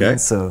know what I mean?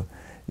 So,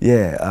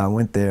 yeah, I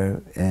went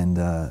there and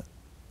I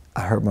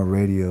heard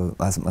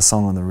my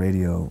song on the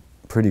radio,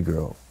 Pretty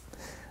Girl,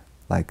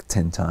 like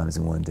 10 times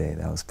in one day.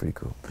 That was pretty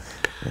cool.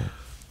 Yeah.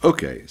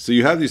 Okay, so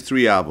you have these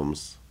 3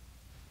 albums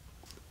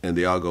and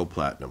they all go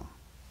platinum.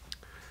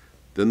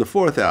 Then the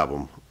 4th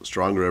album,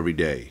 Stronger Every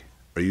Day.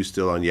 Are you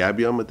still on Yab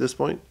Yum at this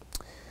point?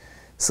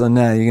 So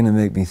now you're gonna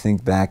make me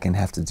think back and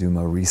have to do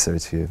my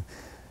research here.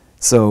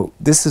 So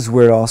this is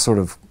where it all sort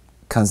of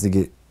kind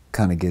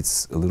of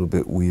gets a little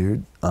bit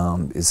weird.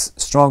 Is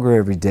Stronger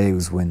Every Day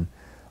was when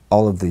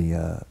all of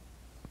the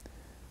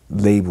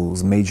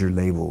labels, major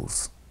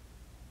labels,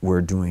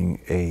 were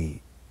doing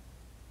a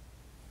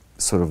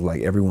sort of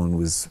like everyone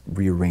was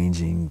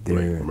rearranging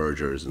their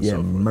mergers and so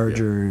forth.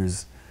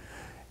 Mergers.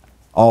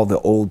 All the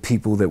old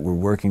people that were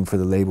working for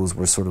the labels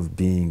were sort of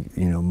being,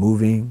 you know,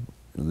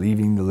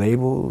 leaving the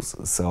labels.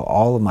 So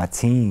all of my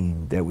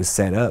team that was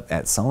set up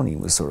at Sony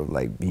was sort of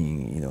like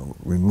being, you know,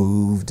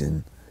 removed,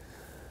 and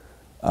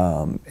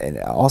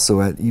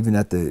also even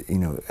at the, you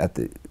know,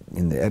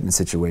 in the Edmonds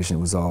situation, it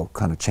was all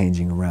kind of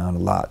changing around a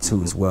lot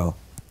too as well.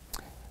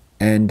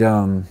 And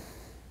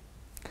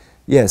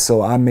yeah,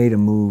 so I made a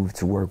move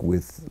to work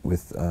with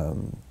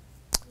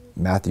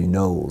Matthew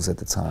Knowles at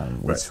the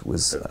time, which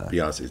was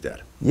Beyonce's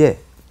dad. Yeah,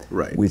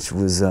 right. Which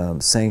was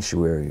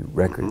Sanctuary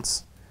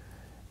Records.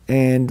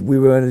 And we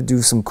were going to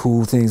do some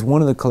cool things.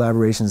 One of the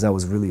collaborations I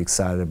was really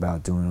excited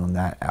about doing on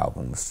that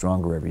album,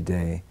 Stronger Every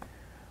Day,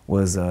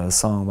 was a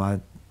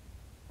song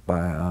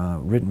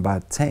written by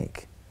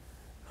Tank.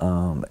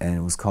 And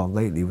it was called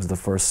Lately. It was the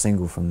first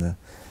single from the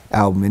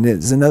album. And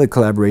there's another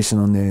collaboration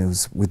on there. It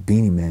was with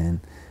Beanie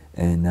Man.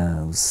 And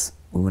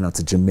we went out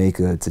to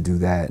Jamaica to do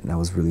that. And that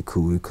was really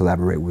cool. We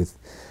collaborate with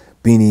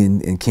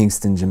Beanie in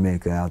Kingston,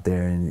 Jamaica out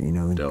there. And, you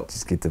know,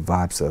 just get the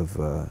vibes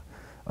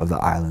the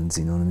islands,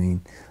 you know what I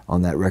mean,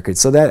 on that record.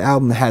 So that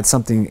album had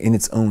something in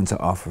its own to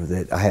offer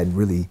that I had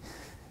really,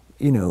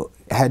 you know,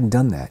 hadn't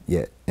done that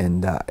yet.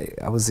 And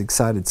I was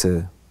excited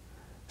to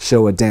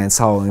show a dance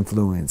hall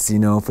influence, you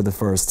know, for the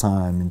first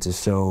time, and to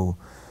show,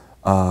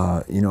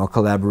 you know, a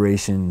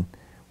collaboration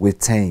with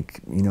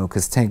Tank, you know,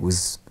 because Tank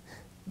was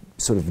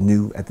sort of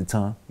new at the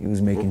time. He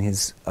was making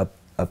his up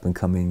and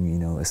coming, you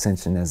know,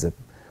 ascension as a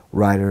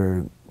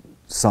writer,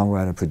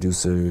 songwriter,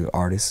 producer,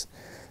 artist.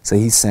 So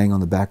he sang on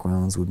the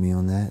backgrounds with me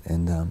on that,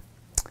 and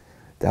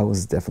that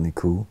was definitely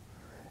cool.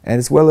 And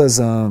as well as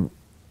the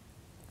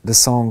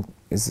song,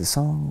 is the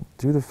song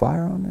 "Through the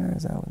Fire" on there?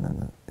 Is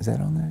that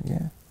on there?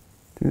 Yeah,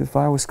 "Through the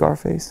Fire" with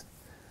Scarface.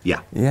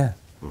 Yeah. Yeah.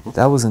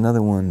 That was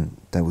another one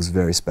that was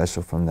very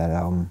special from that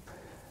album.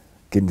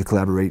 Getting to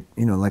collaborate,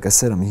 you know, like I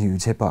said, I'm a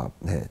huge hip hop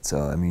head. So,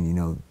 I mean, you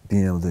know,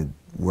 being able to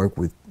work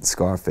with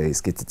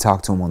Scarface, get to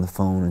talk to him on the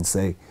phone and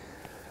say,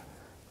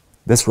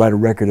 let's write a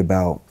record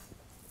about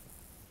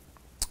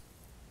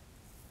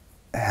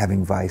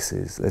having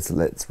vices. Let's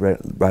write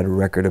a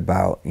record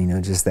about, you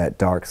know, just that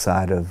dark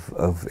side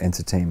of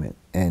entertainment.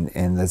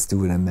 And let's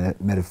do it in a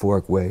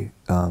metaphoric way.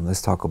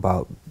 Let's talk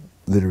about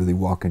literally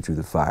walking through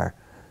the fire.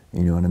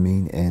 You know what I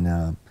mean?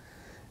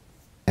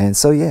 And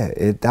so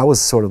yeah, that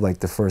was sort of like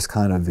the first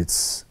kind of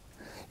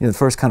the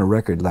first kind of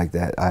record like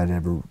that I had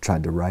ever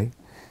tried to write,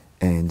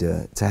 and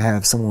to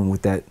have someone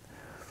with that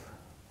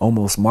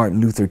almost Martin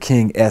Luther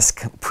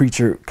King-esque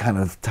preacher kind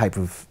of type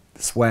of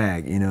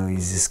swag, you know,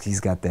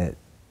 he's got that.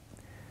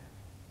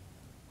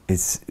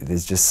 It's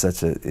just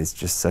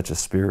such a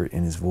spirit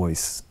in his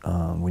voice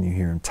when you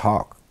hear him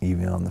talk.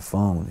 Even on the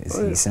phone,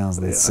 he sounds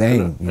the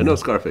same. I know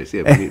Scarface.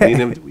 Yeah, me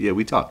and him.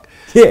 We talk.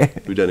 Yeah,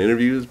 we've done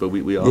interviews, but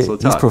we also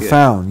talk. He's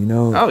profound, you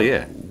know. Oh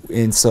yeah.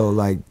 And so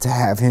like to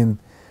have him,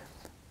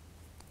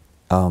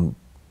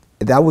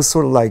 that was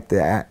sort of like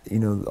the, you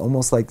know,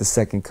 almost like the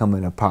second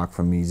coming of Pac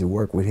for me. To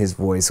work with his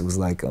voice, it was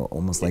like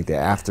almost like the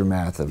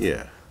aftermath of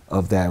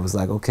that. It was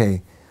like,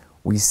 okay,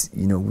 we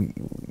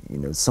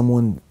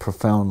someone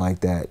profound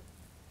like that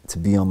to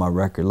be on my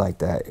record like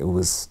that. It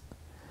was.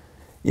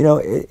 You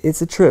know,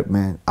 it's a trip,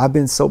 man. I've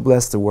been so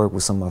blessed to work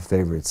with some of my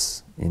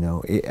favorites. You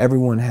know,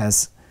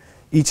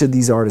 each of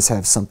these artists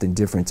have something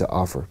different to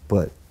offer,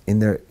 but in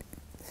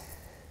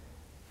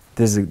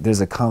there's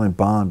a common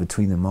bond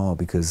between them all,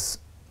 because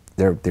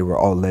they were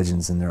all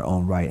legends in their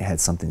own right, had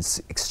something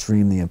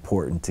extremely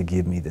important to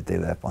give me that they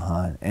left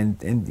behind.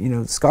 And you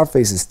know,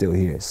 Scarface is still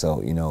here,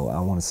 so you know, I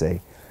want to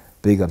say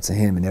big up to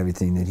him and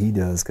everything that he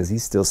does, because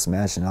he's still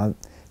smashing.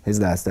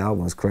 His last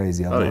album was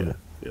crazy. I love it.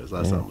 Yeah, his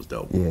last album was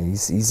dope. Yeah,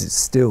 he's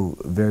still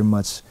very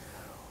much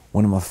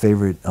one of my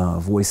favorite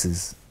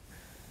voices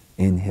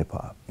in hip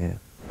hop. Yeah.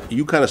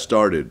 You kind of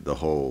started the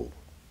whole,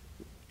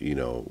 you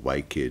know,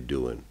 white kid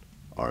doing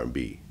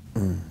R&B,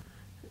 and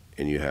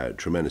you had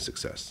tremendous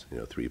success. You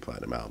know, 3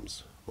 platinum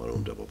albums, one of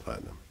them double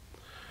platinum.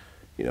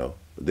 You know,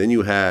 then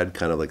you had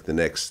kind of like the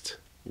next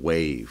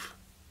wave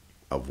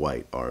of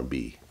white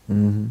R&B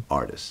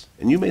artists,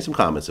 and you made some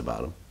comments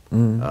about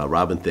them.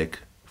 Robin Thicke,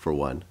 for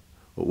one.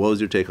 What was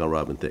your take on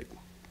Robin Thicke?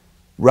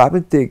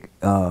 Robin Thicke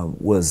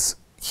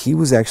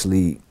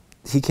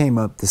he came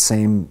up the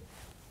same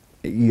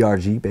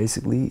ERG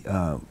basically.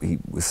 He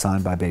was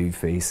signed by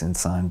Babyface and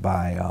signed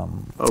by.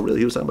 Oh really?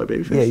 He was signed by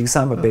Babyface? Yeah, he was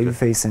signed by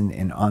Babyface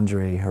and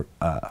Andre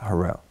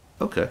Harrell.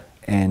 Okay.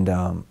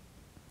 And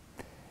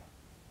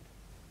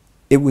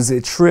it was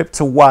a trip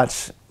to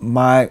watch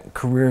my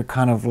career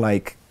kind of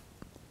like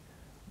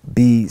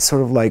be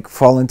sort of like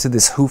fall into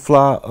this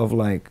hoopla of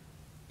like,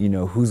 you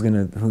know, who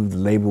the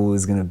label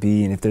is gonna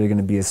be, and if they're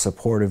gonna be as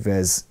supportive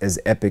as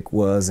Epic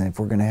was, and if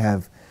we're gonna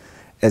have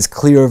as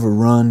clear of a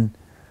run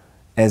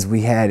as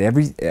we had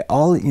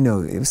you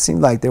know, it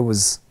seemed like there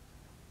was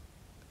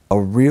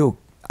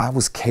I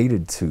was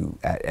catered to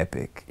at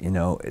Epic, you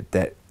know,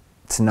 that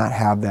to not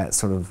have that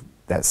sort of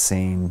that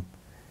same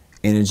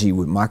energy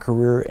with my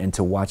career and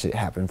to watch it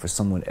happen for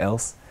someone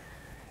else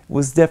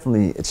was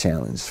definitely a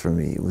challenge for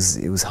me. It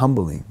was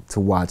humbling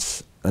to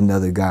watch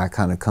another guy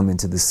kind of come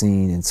into the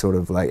scene, and sort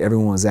of like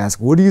everyone was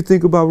asking, what do you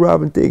think about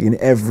Robin Thicke, in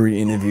every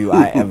interview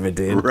I ever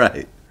did.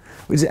 Right.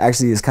 Which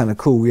actually is kind of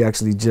cool. We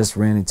actually just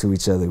ran into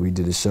each other. We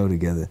did a show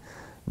together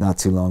not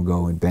too long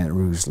ago in Baton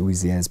Rouge,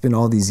 Louisiana. It's been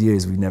all these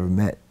years we've never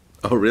met.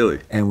 Oh, really?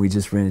 And we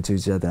just ran into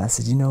each other. I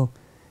said, you know,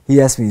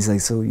 he asked me, he's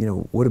like, so, you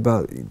know, what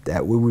about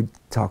that? We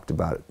talked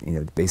about it, you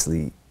know,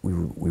 basically we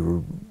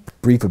were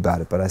brief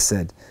about it, but I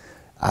said,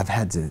 I've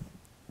had to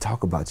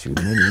talk about you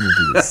in many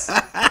interviews.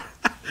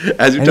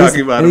 As you're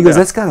talking about it. And he goes,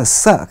 that's gotta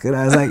suck. And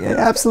I was like, it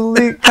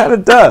absolutely kind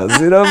of does,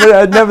 you know, but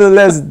I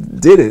nevertheless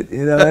did it,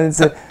 you know,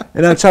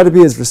 and I try to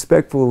be as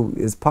respectful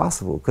as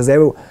possible, because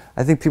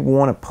I think people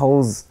want to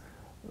pose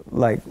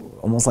like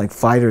almost like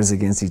fighters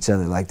against each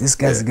other, like this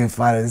guy's a good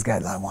fighter, this guy,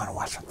 I want to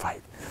watch him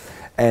fight.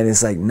 And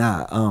it's like,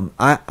 nah,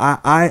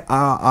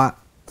 I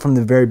from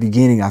the very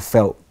beginning I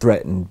felt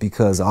threatened,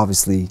 because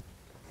obviously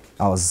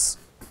I was,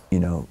 you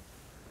know,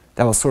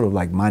 that was sort of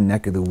like my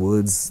neck of the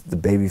woods, the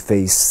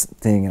Babyface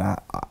thing, and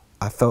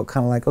I felt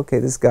kind of like, okay,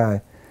 this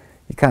guy,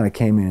 he kind of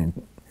came in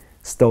and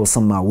stole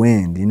some of my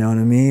wind. You know what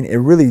I mean? It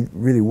really,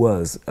 really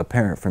was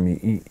apparent for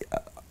me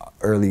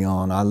early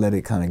on. I let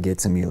it kind of get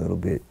to me a little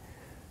bit,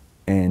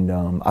 and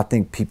I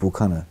think people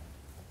kind of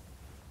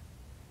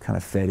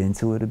fed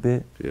into it a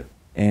bit. Yeah.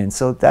 And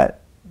so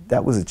that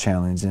was a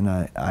challenge, and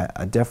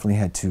I definitely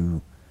had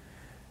to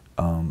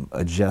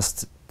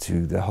adjust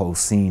to the whole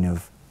scene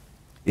of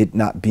it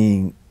not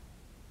being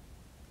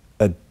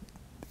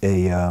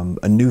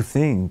a new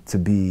thing to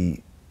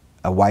be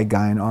a white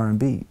guy in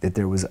R&B, that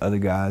there was other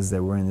guys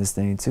that were in this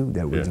thing too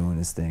that were doing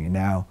this thing, and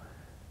now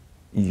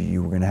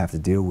you were gonna have to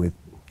deal with,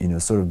 you know,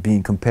 sort of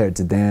being compared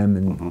to them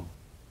and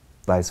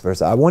vice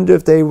versa. I wonder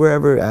if they were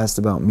ever asked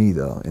about me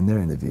though in their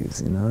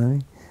interviews. You know what I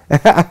mean?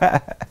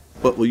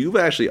 But well, you've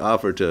actually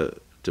offered to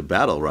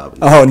battle Robin.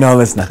 Oh no,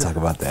 let's not talk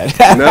about that.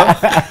 No.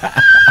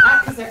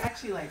 Because they're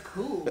actually like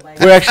cool. Like,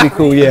 We're actually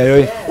cool,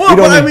 yeah. Well,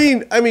 but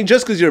I mean,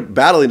 just because you're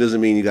battling doesn't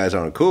mean you guys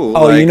aren't cool.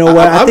 Oh, like, you know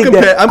what?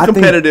 I'm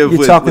competitive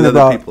with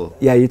other people.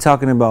 Yeah, you're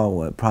talking about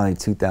what? Probably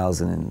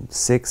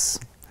 2006.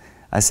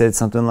 I said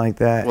something like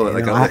that. Well,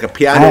 like a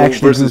piano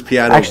versus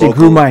piano. I actually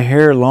grew my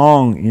hair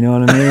long. You know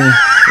what I mean?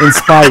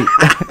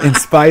 in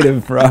spite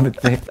of Robin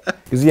thing,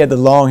 because he had the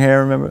long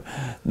hair. Remember?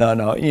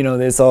 No. You know,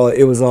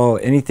 it was all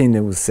anything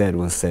that was said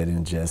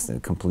in jest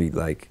and complete.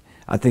 Like,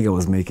 I think I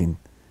was making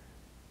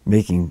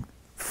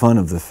fun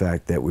of the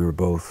fact that we were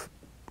both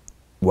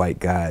white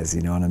guys,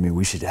 you know what I mean?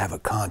 We should have a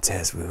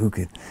contest with who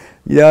could,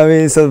 you know what I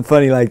mean? Something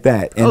funny like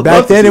that. And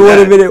back then it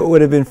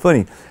would have been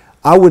funny.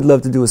 I would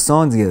love to do a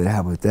song together. How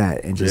about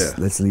that? And just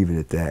let's leave it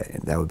at that.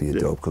 And that would be a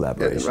dope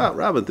collaboration. Yeah,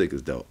 Robin Thicke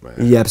is dope, man.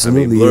 He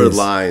absolutely blurred is.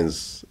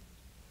 lines.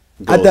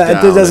 That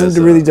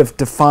doesn't really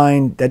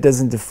define. That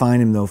doesn't define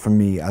him though. For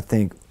me, I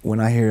think when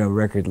I hear a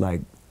record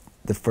like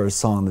the first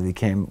song that he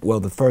came,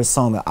 the first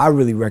song that I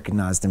really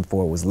recognized him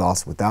for was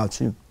 "Lost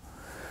Without You."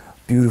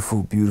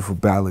 Beautiful, beautiful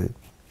ballad.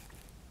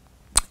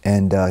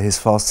 And his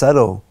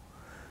falsetto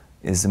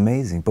is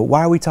amazing. But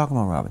why are we talking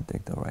about Robin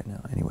Thicke though right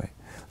now? Anyway,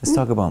 let's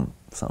talk about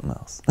something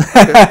else.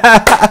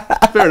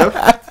 Fair enough.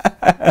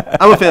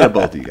 I'm a fan of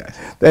both of you guys.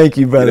 Thank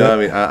you, brother. You know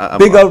what I mean?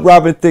 Big up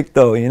Robin Thicke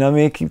though. You know what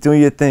I mean? Keep doing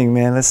your thing,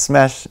 man. Let's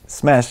smash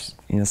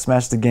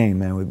the game,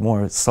 man, with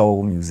more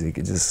soul music.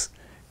 It's just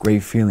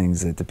great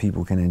feelings that the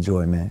people can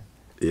enjoy, man.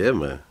 Yeah,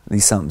 man. At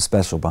least something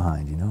special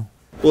behind, you know?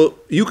 Well,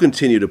 you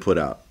continue to put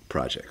out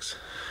projects.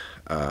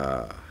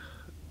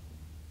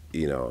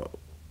 You know,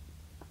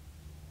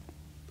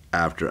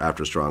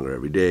 after Stronger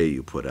Every Day,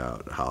 you put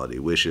out Holiday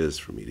Wishes,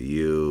 From Me to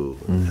You,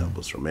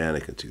 Helpless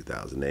Romantic in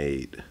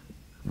 2008,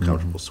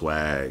 Comfortable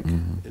Swag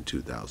in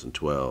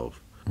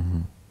 2012.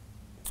 And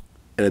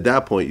at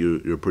that point,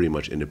 you're pretty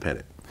much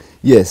independent.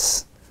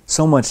 Yes.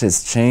 So much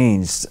has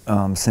changed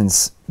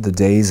since the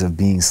days of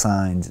being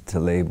signed to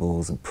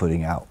labels and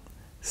putting out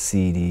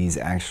CDs,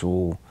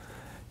 actual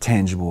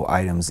tangible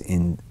items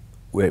in.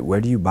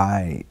 Where do you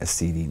buy a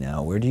CD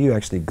now? Where do you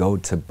actually go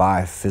to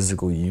buy a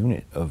physical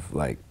unit of,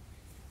 like,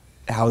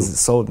 how is it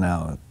sold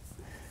now?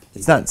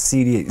 It's not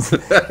CD. It's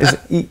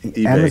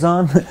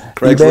Amazon,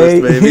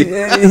 Craigslist,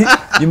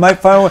 eBay. You might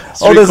find one.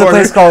 Street There's corner. a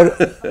place called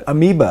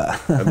Amoeba.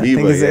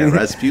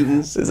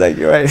 Rasputin's. It's like,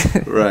 you're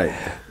right. Right.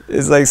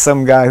 It's like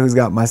some guy who's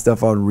got my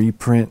stuff on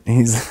reprint.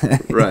 He's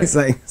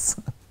like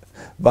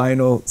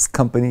vinyl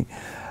company.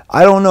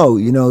 I don't know,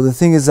 you know, the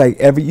thing is, like,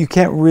 you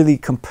can't really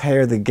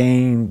compare the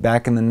game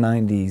back in the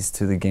 90s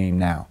to the game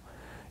now,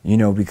 you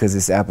know, because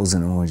it's apples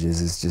and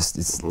oranges. It's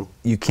just,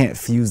 you can't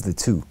fuse the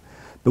two.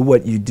 But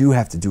what you do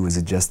have to do is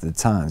adjust to the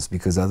times,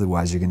 because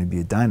otherwise you're going to be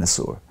a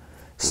dinosaur.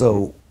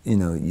 So, you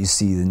know, you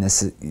see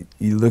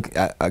you look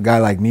at a guy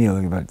like me,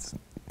 looking at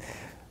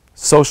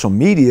social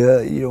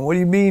media, you know, what do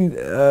you mean?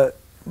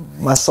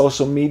 My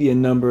social media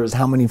numbers,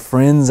 how many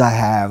friends I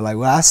have. Like,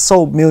 well, I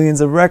sold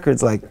millions of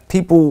records. Like,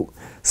 people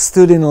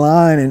stood in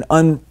line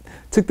and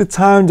took the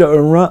time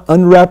to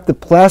unwrap the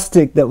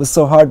plastic that was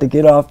so hard to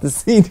get off the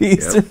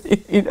CDs.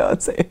 Yep. You know what I'm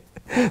saying?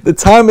 The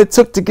time it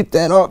took to get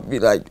that off,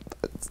 like,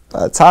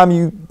 by the time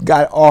you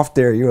got off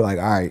there, you were like,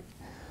 all right,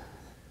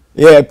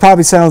 yeah, it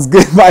probably sounds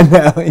good by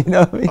now. You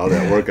know what I mean? All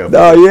that work up.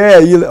 Oh yeah,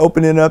 you're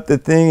opening up the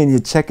thing and you're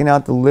checking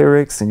out the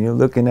lyrics and you're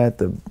looking at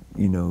the,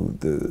 you know,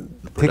 the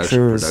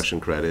pictures, production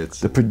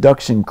credits, the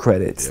production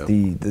credits, yep.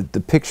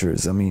 the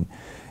pictures. I mean,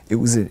 it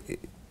was an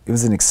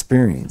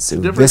experience,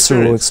 a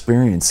visceral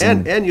experience,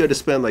 and you had to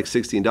spend like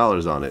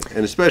 $16 on it,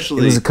 and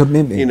especially it was a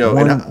commitment. You know,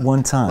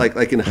 one time.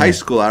 Like in high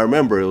school, I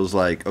remember it was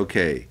like,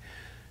 okay,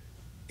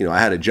 you know, I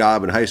had a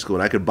job in high school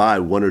and I could buy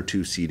 1 or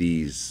 2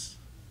 CDs,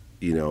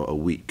 you know, a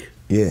week.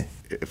 Yeah.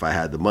 If I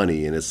had the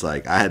money, and it's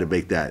like I had to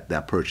make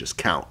that purchase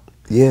count.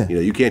 Yeah. You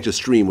know, you can't just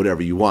stream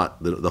whatever you want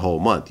the whole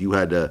month. You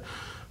had to.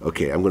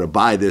 Okay, I'm going to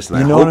buy this, and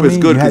I hope it's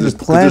good because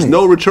there's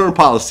no return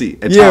policy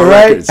at Tower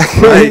Records.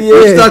 Right? Yeah.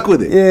 We're stuck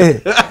with it.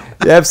 Yeah.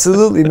 Yeah,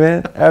 absolutely,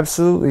 man.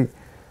 Absolutely.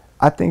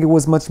 I think it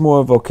was much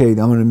more of, okay, I'm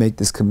going to make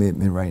this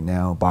commitment right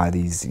now, buy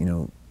these, you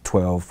know,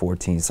 12,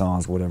 14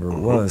 songs, whatever it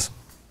was.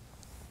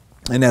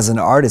 And as an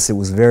artist, it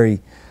was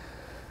very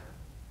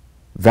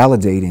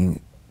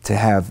validating to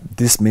have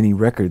this many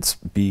records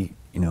be,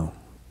 you know,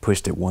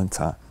 pushed at one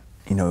time.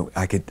 You know,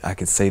 I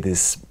could say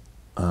this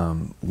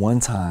one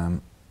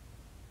time,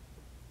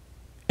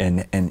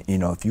 and you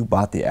know, if you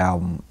bought the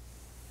album,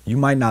 you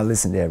might not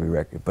listen to every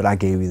record, but I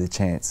gave you the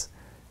chance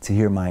to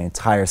hear my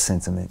entire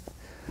sentiment.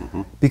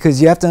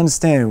 Because you have to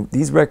understand,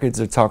 these records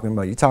are talking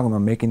about, you're talking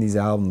about making these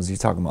albums, you're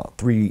talking about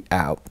 3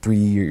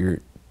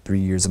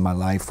 years of my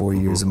life, 4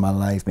 years of my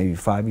life, maybe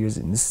 5 years,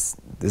 and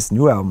this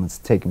new album is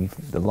taking me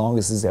the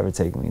longest it's ever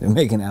taken me to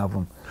make an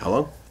album. How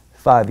long?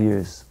 5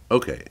 years.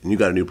 Okay, and you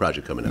got a new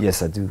project coming out?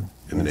 Yes, I do.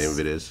 And the name of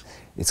it is?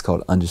 It's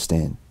called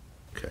Understand.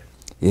 Okay.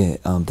 Yeah,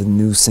 the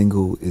new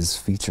single is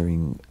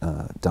featuring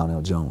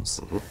Donnell Jones.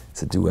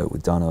 It's a duet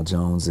with Donnell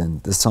Jones,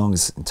 and the song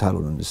is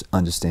entitled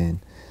Understand.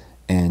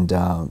 And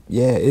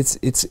yeah,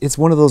 it's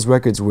one of those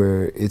records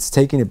where it's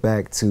taking it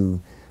back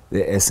to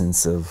the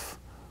essence of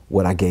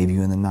what I gave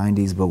you in the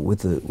 '90s, but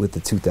with the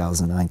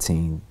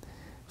 2019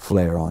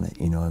 flair on it.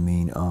 You know what I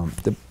mean?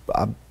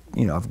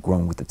 You know, I've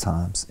grown with the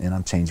times, and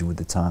I'm changing with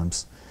the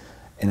times,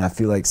 and I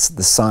feel like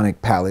the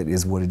sonic palette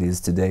is what it is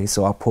today.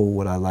 So I pull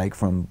what I like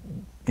from,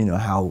 you know,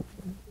 how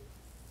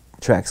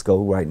tracks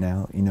go right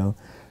now. You know,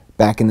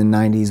 back in the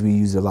 '90s, we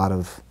used a lot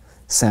of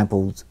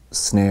sampled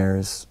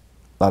snares,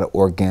 a lot of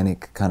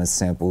organic kind of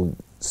sampled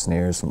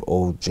snares from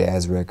old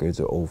jazz records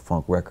or old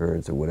funk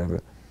records or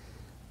whatever.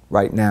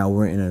 Right now,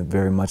 we're in a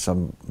very much a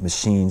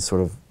machine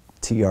sort of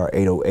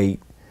TR-808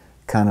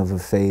 kind of a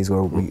phase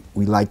where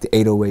we like the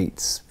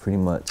 808s pretty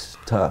much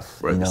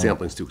tough. Right, you know?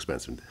 sampling's too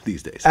expensive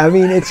these days. I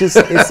mean, it's just,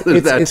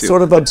 it's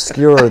sort of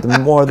obscure. The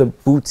more the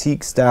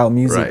boutique style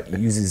music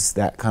uses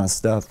that kind of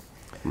stuff.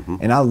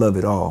 And I love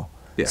it all.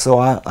 Yeah. So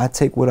I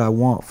take what I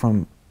want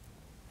from,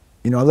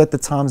 you know, I let the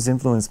times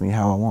influence me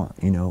how I want,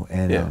 you know,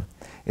 and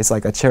it's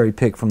like I cherry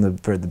pick from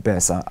the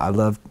best. I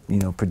love, you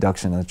know,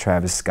 production of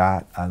Travis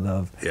Scott. I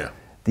love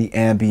the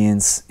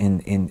ambience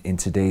in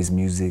today's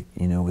music,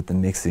 you know, with the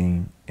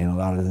mixing and a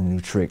lot of the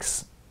new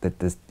tricks that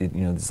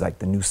you know, it's like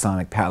the new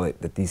sonic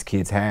palette that these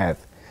kids have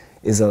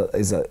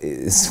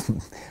is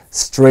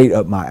straight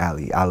up my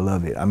alley. I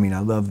love it. I mean, I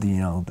love the, you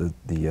know,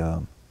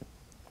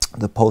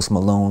 the Post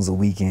Malones, the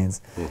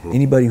Weekends.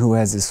 Anybody who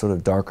has this sort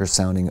of darker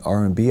sounding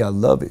R&B, I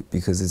love it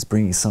because it's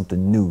bringing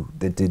something new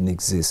that didn't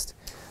exist.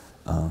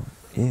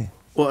 Yeah.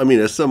 Well, I mean,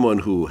 as someone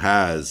who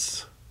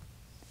has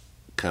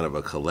kind of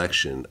a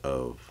collection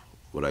of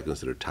what I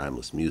consider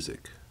timeless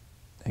music.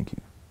 Thank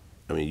you.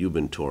 I mean, you've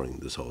been touring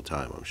this whole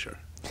time, I'm sure.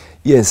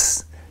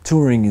 Yes,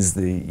 touring is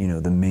the, you know,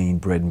 the main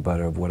bread and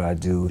butter of what I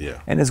do.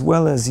 Yeah. And as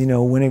well as, you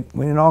know, when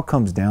it all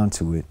comes down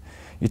to it,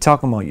 you're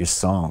talking about your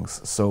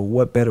songs. So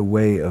what better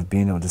way of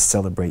being able to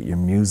celebrate your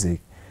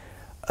music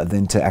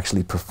than to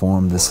actually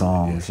perform the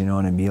songs, you know,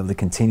 and be able to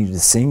continue to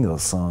sing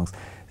those songs.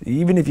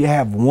 Even if you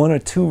have 1 or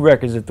 2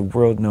 records that the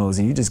world knows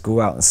and you just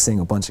go out and sing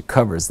a bunch of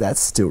covers, that's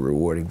still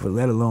rewarding. But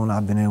let alone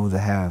I've been able to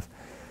have,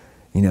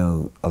 you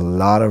know, a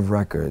lot of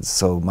records.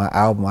 So my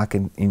album, I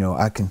can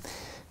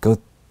go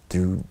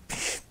through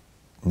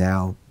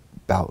now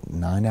about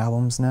 9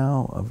 albums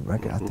now of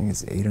record. I think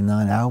it's 8 or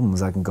 9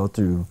 albums I can go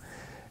through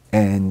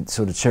and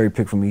sort of cherry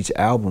pick from each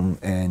album,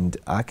 and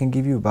I can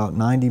give you about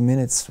 90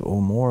 minutes or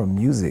more of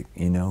music,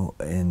 you know,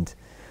 and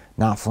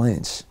not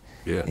flinch.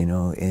 Yeah. You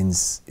know, and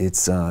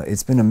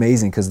it's been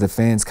amazing because the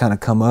fans kind of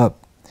come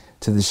up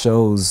to the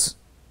shows,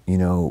 you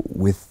know,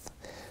 with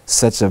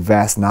such a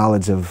vast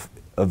knowledge of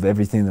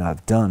everything that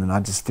I've done, and I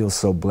just feel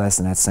so blessed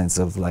in that sense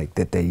of like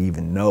that they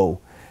even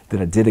know that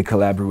I did a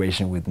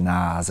collaboration with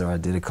Nas, or I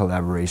did a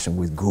collaboration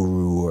with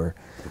Guru, or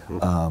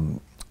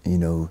you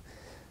know.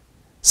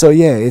 So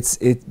yeah, it's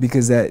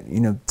because that, you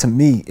know, to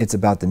me it's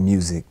about the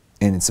music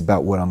and it's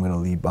about what I'm gonna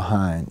leave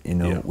behind, you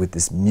know, with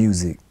this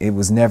music. It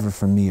was never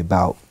for me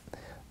about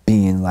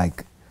being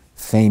like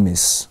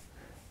famous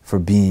for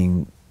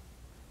being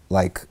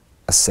like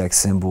a sex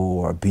symbol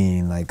or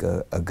being like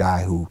a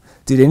guy who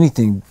did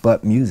anything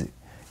but music,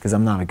 because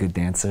I'm not a good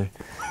dancer,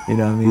 you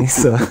know what I mean?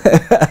 So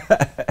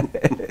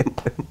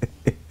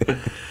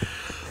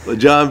well,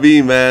 Jon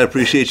B, man,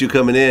 appreciate you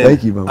coming in.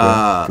 Thank you, my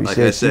man. Like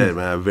I said,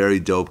 man, a very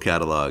dope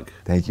catalog.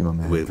 Thank you, my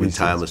man. With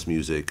timeless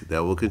music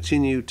that will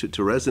continue to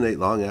resonate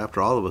long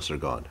after all of us are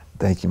gone.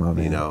 Thank you, my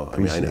man. You know, I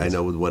mean, I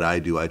know with what I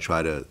do, I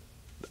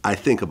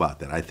think about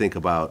that. I think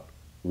about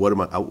what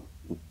am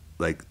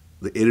like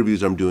the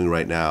interviews I'm doing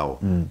right now,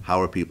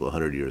 how are people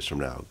 100 years from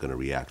now going to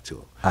react to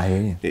them? I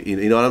hear you.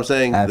 You know what I'm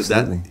saying?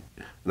 Absolutely.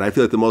 And I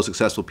feel like the most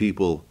successful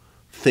people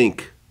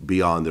think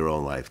beyond their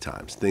own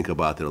lifetimes, think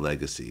about their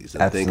legacies,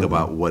 and think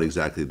about what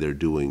exactly they're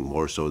doing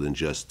more so than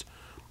just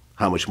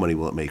how much money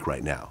will it make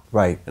right now.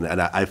 Right. And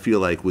I feel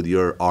like with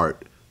your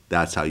art,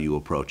 that's how you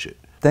approach it.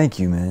 Thank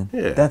you, man.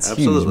 Yeah, that's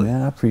absolutely. huge,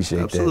 man. I appreciate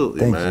that. Absolutely,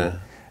 thank man. you.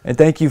 And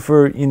thank you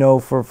for, you know,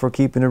 for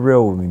keeping it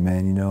real with me,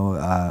 man. You know,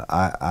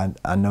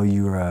 I know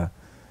you're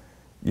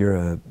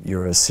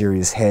a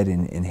serious head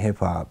in hip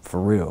hop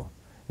for real.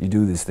 You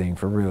do this thing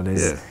for real.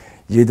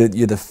 You're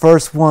the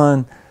first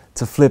one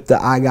to flip the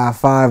 "I Got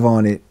 5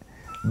 on It"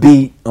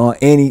 beat on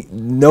any.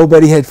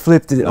 Nobody had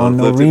flipped it on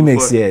no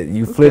remix yet.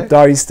 You flipped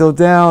 "Are You Still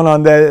Down"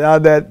 on that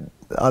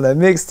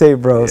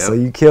mixtape, bro. Yep. So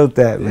you killed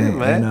that,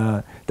 man.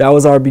 And, that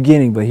was our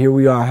beginning, but here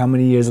we are. How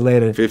many years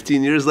later?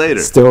 15 years later.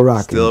 Still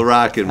rocking. Still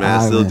rocking,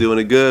 man. Still doing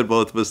it good.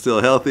 Both of us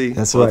still healthy.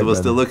 That's Both right, of us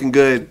brother. still looking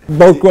good.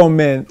 Both grown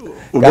men.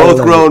 We're Gotta both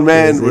love grown it.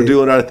 men. That's We're it.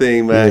 doing our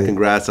thing, man. Yeah.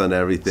 Congrats on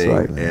everything.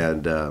 That's right,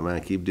 man. And,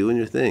 man, keep doing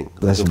your thing.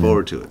 Bless Looking you, man.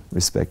 forward to it.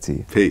 Respect to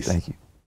you. Peace. Thank you.